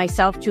us,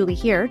 myself, Julie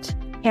Hiert,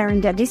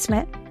 Karen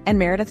Dudley-Smith, and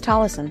Meredith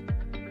Tollison.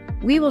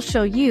 We will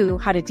show you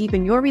how to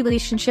deepen your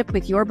relationship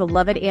with your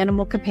beloved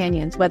animal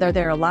companions, whether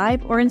they're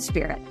alive or in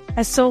spirit.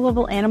 As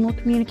soul-level animal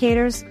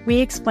communicators, we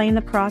explain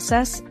the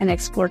process and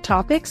explore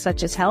topics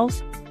such as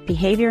health,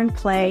 behavior, and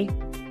play,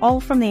 all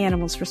from the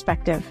animal's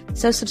perspective.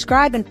 So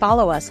subscribe and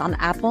follow us on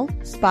Apple,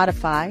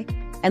 Spotify,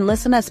 and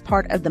listen as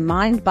part of the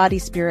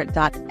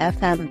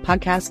MindBodySpirit.fm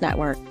podcast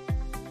network.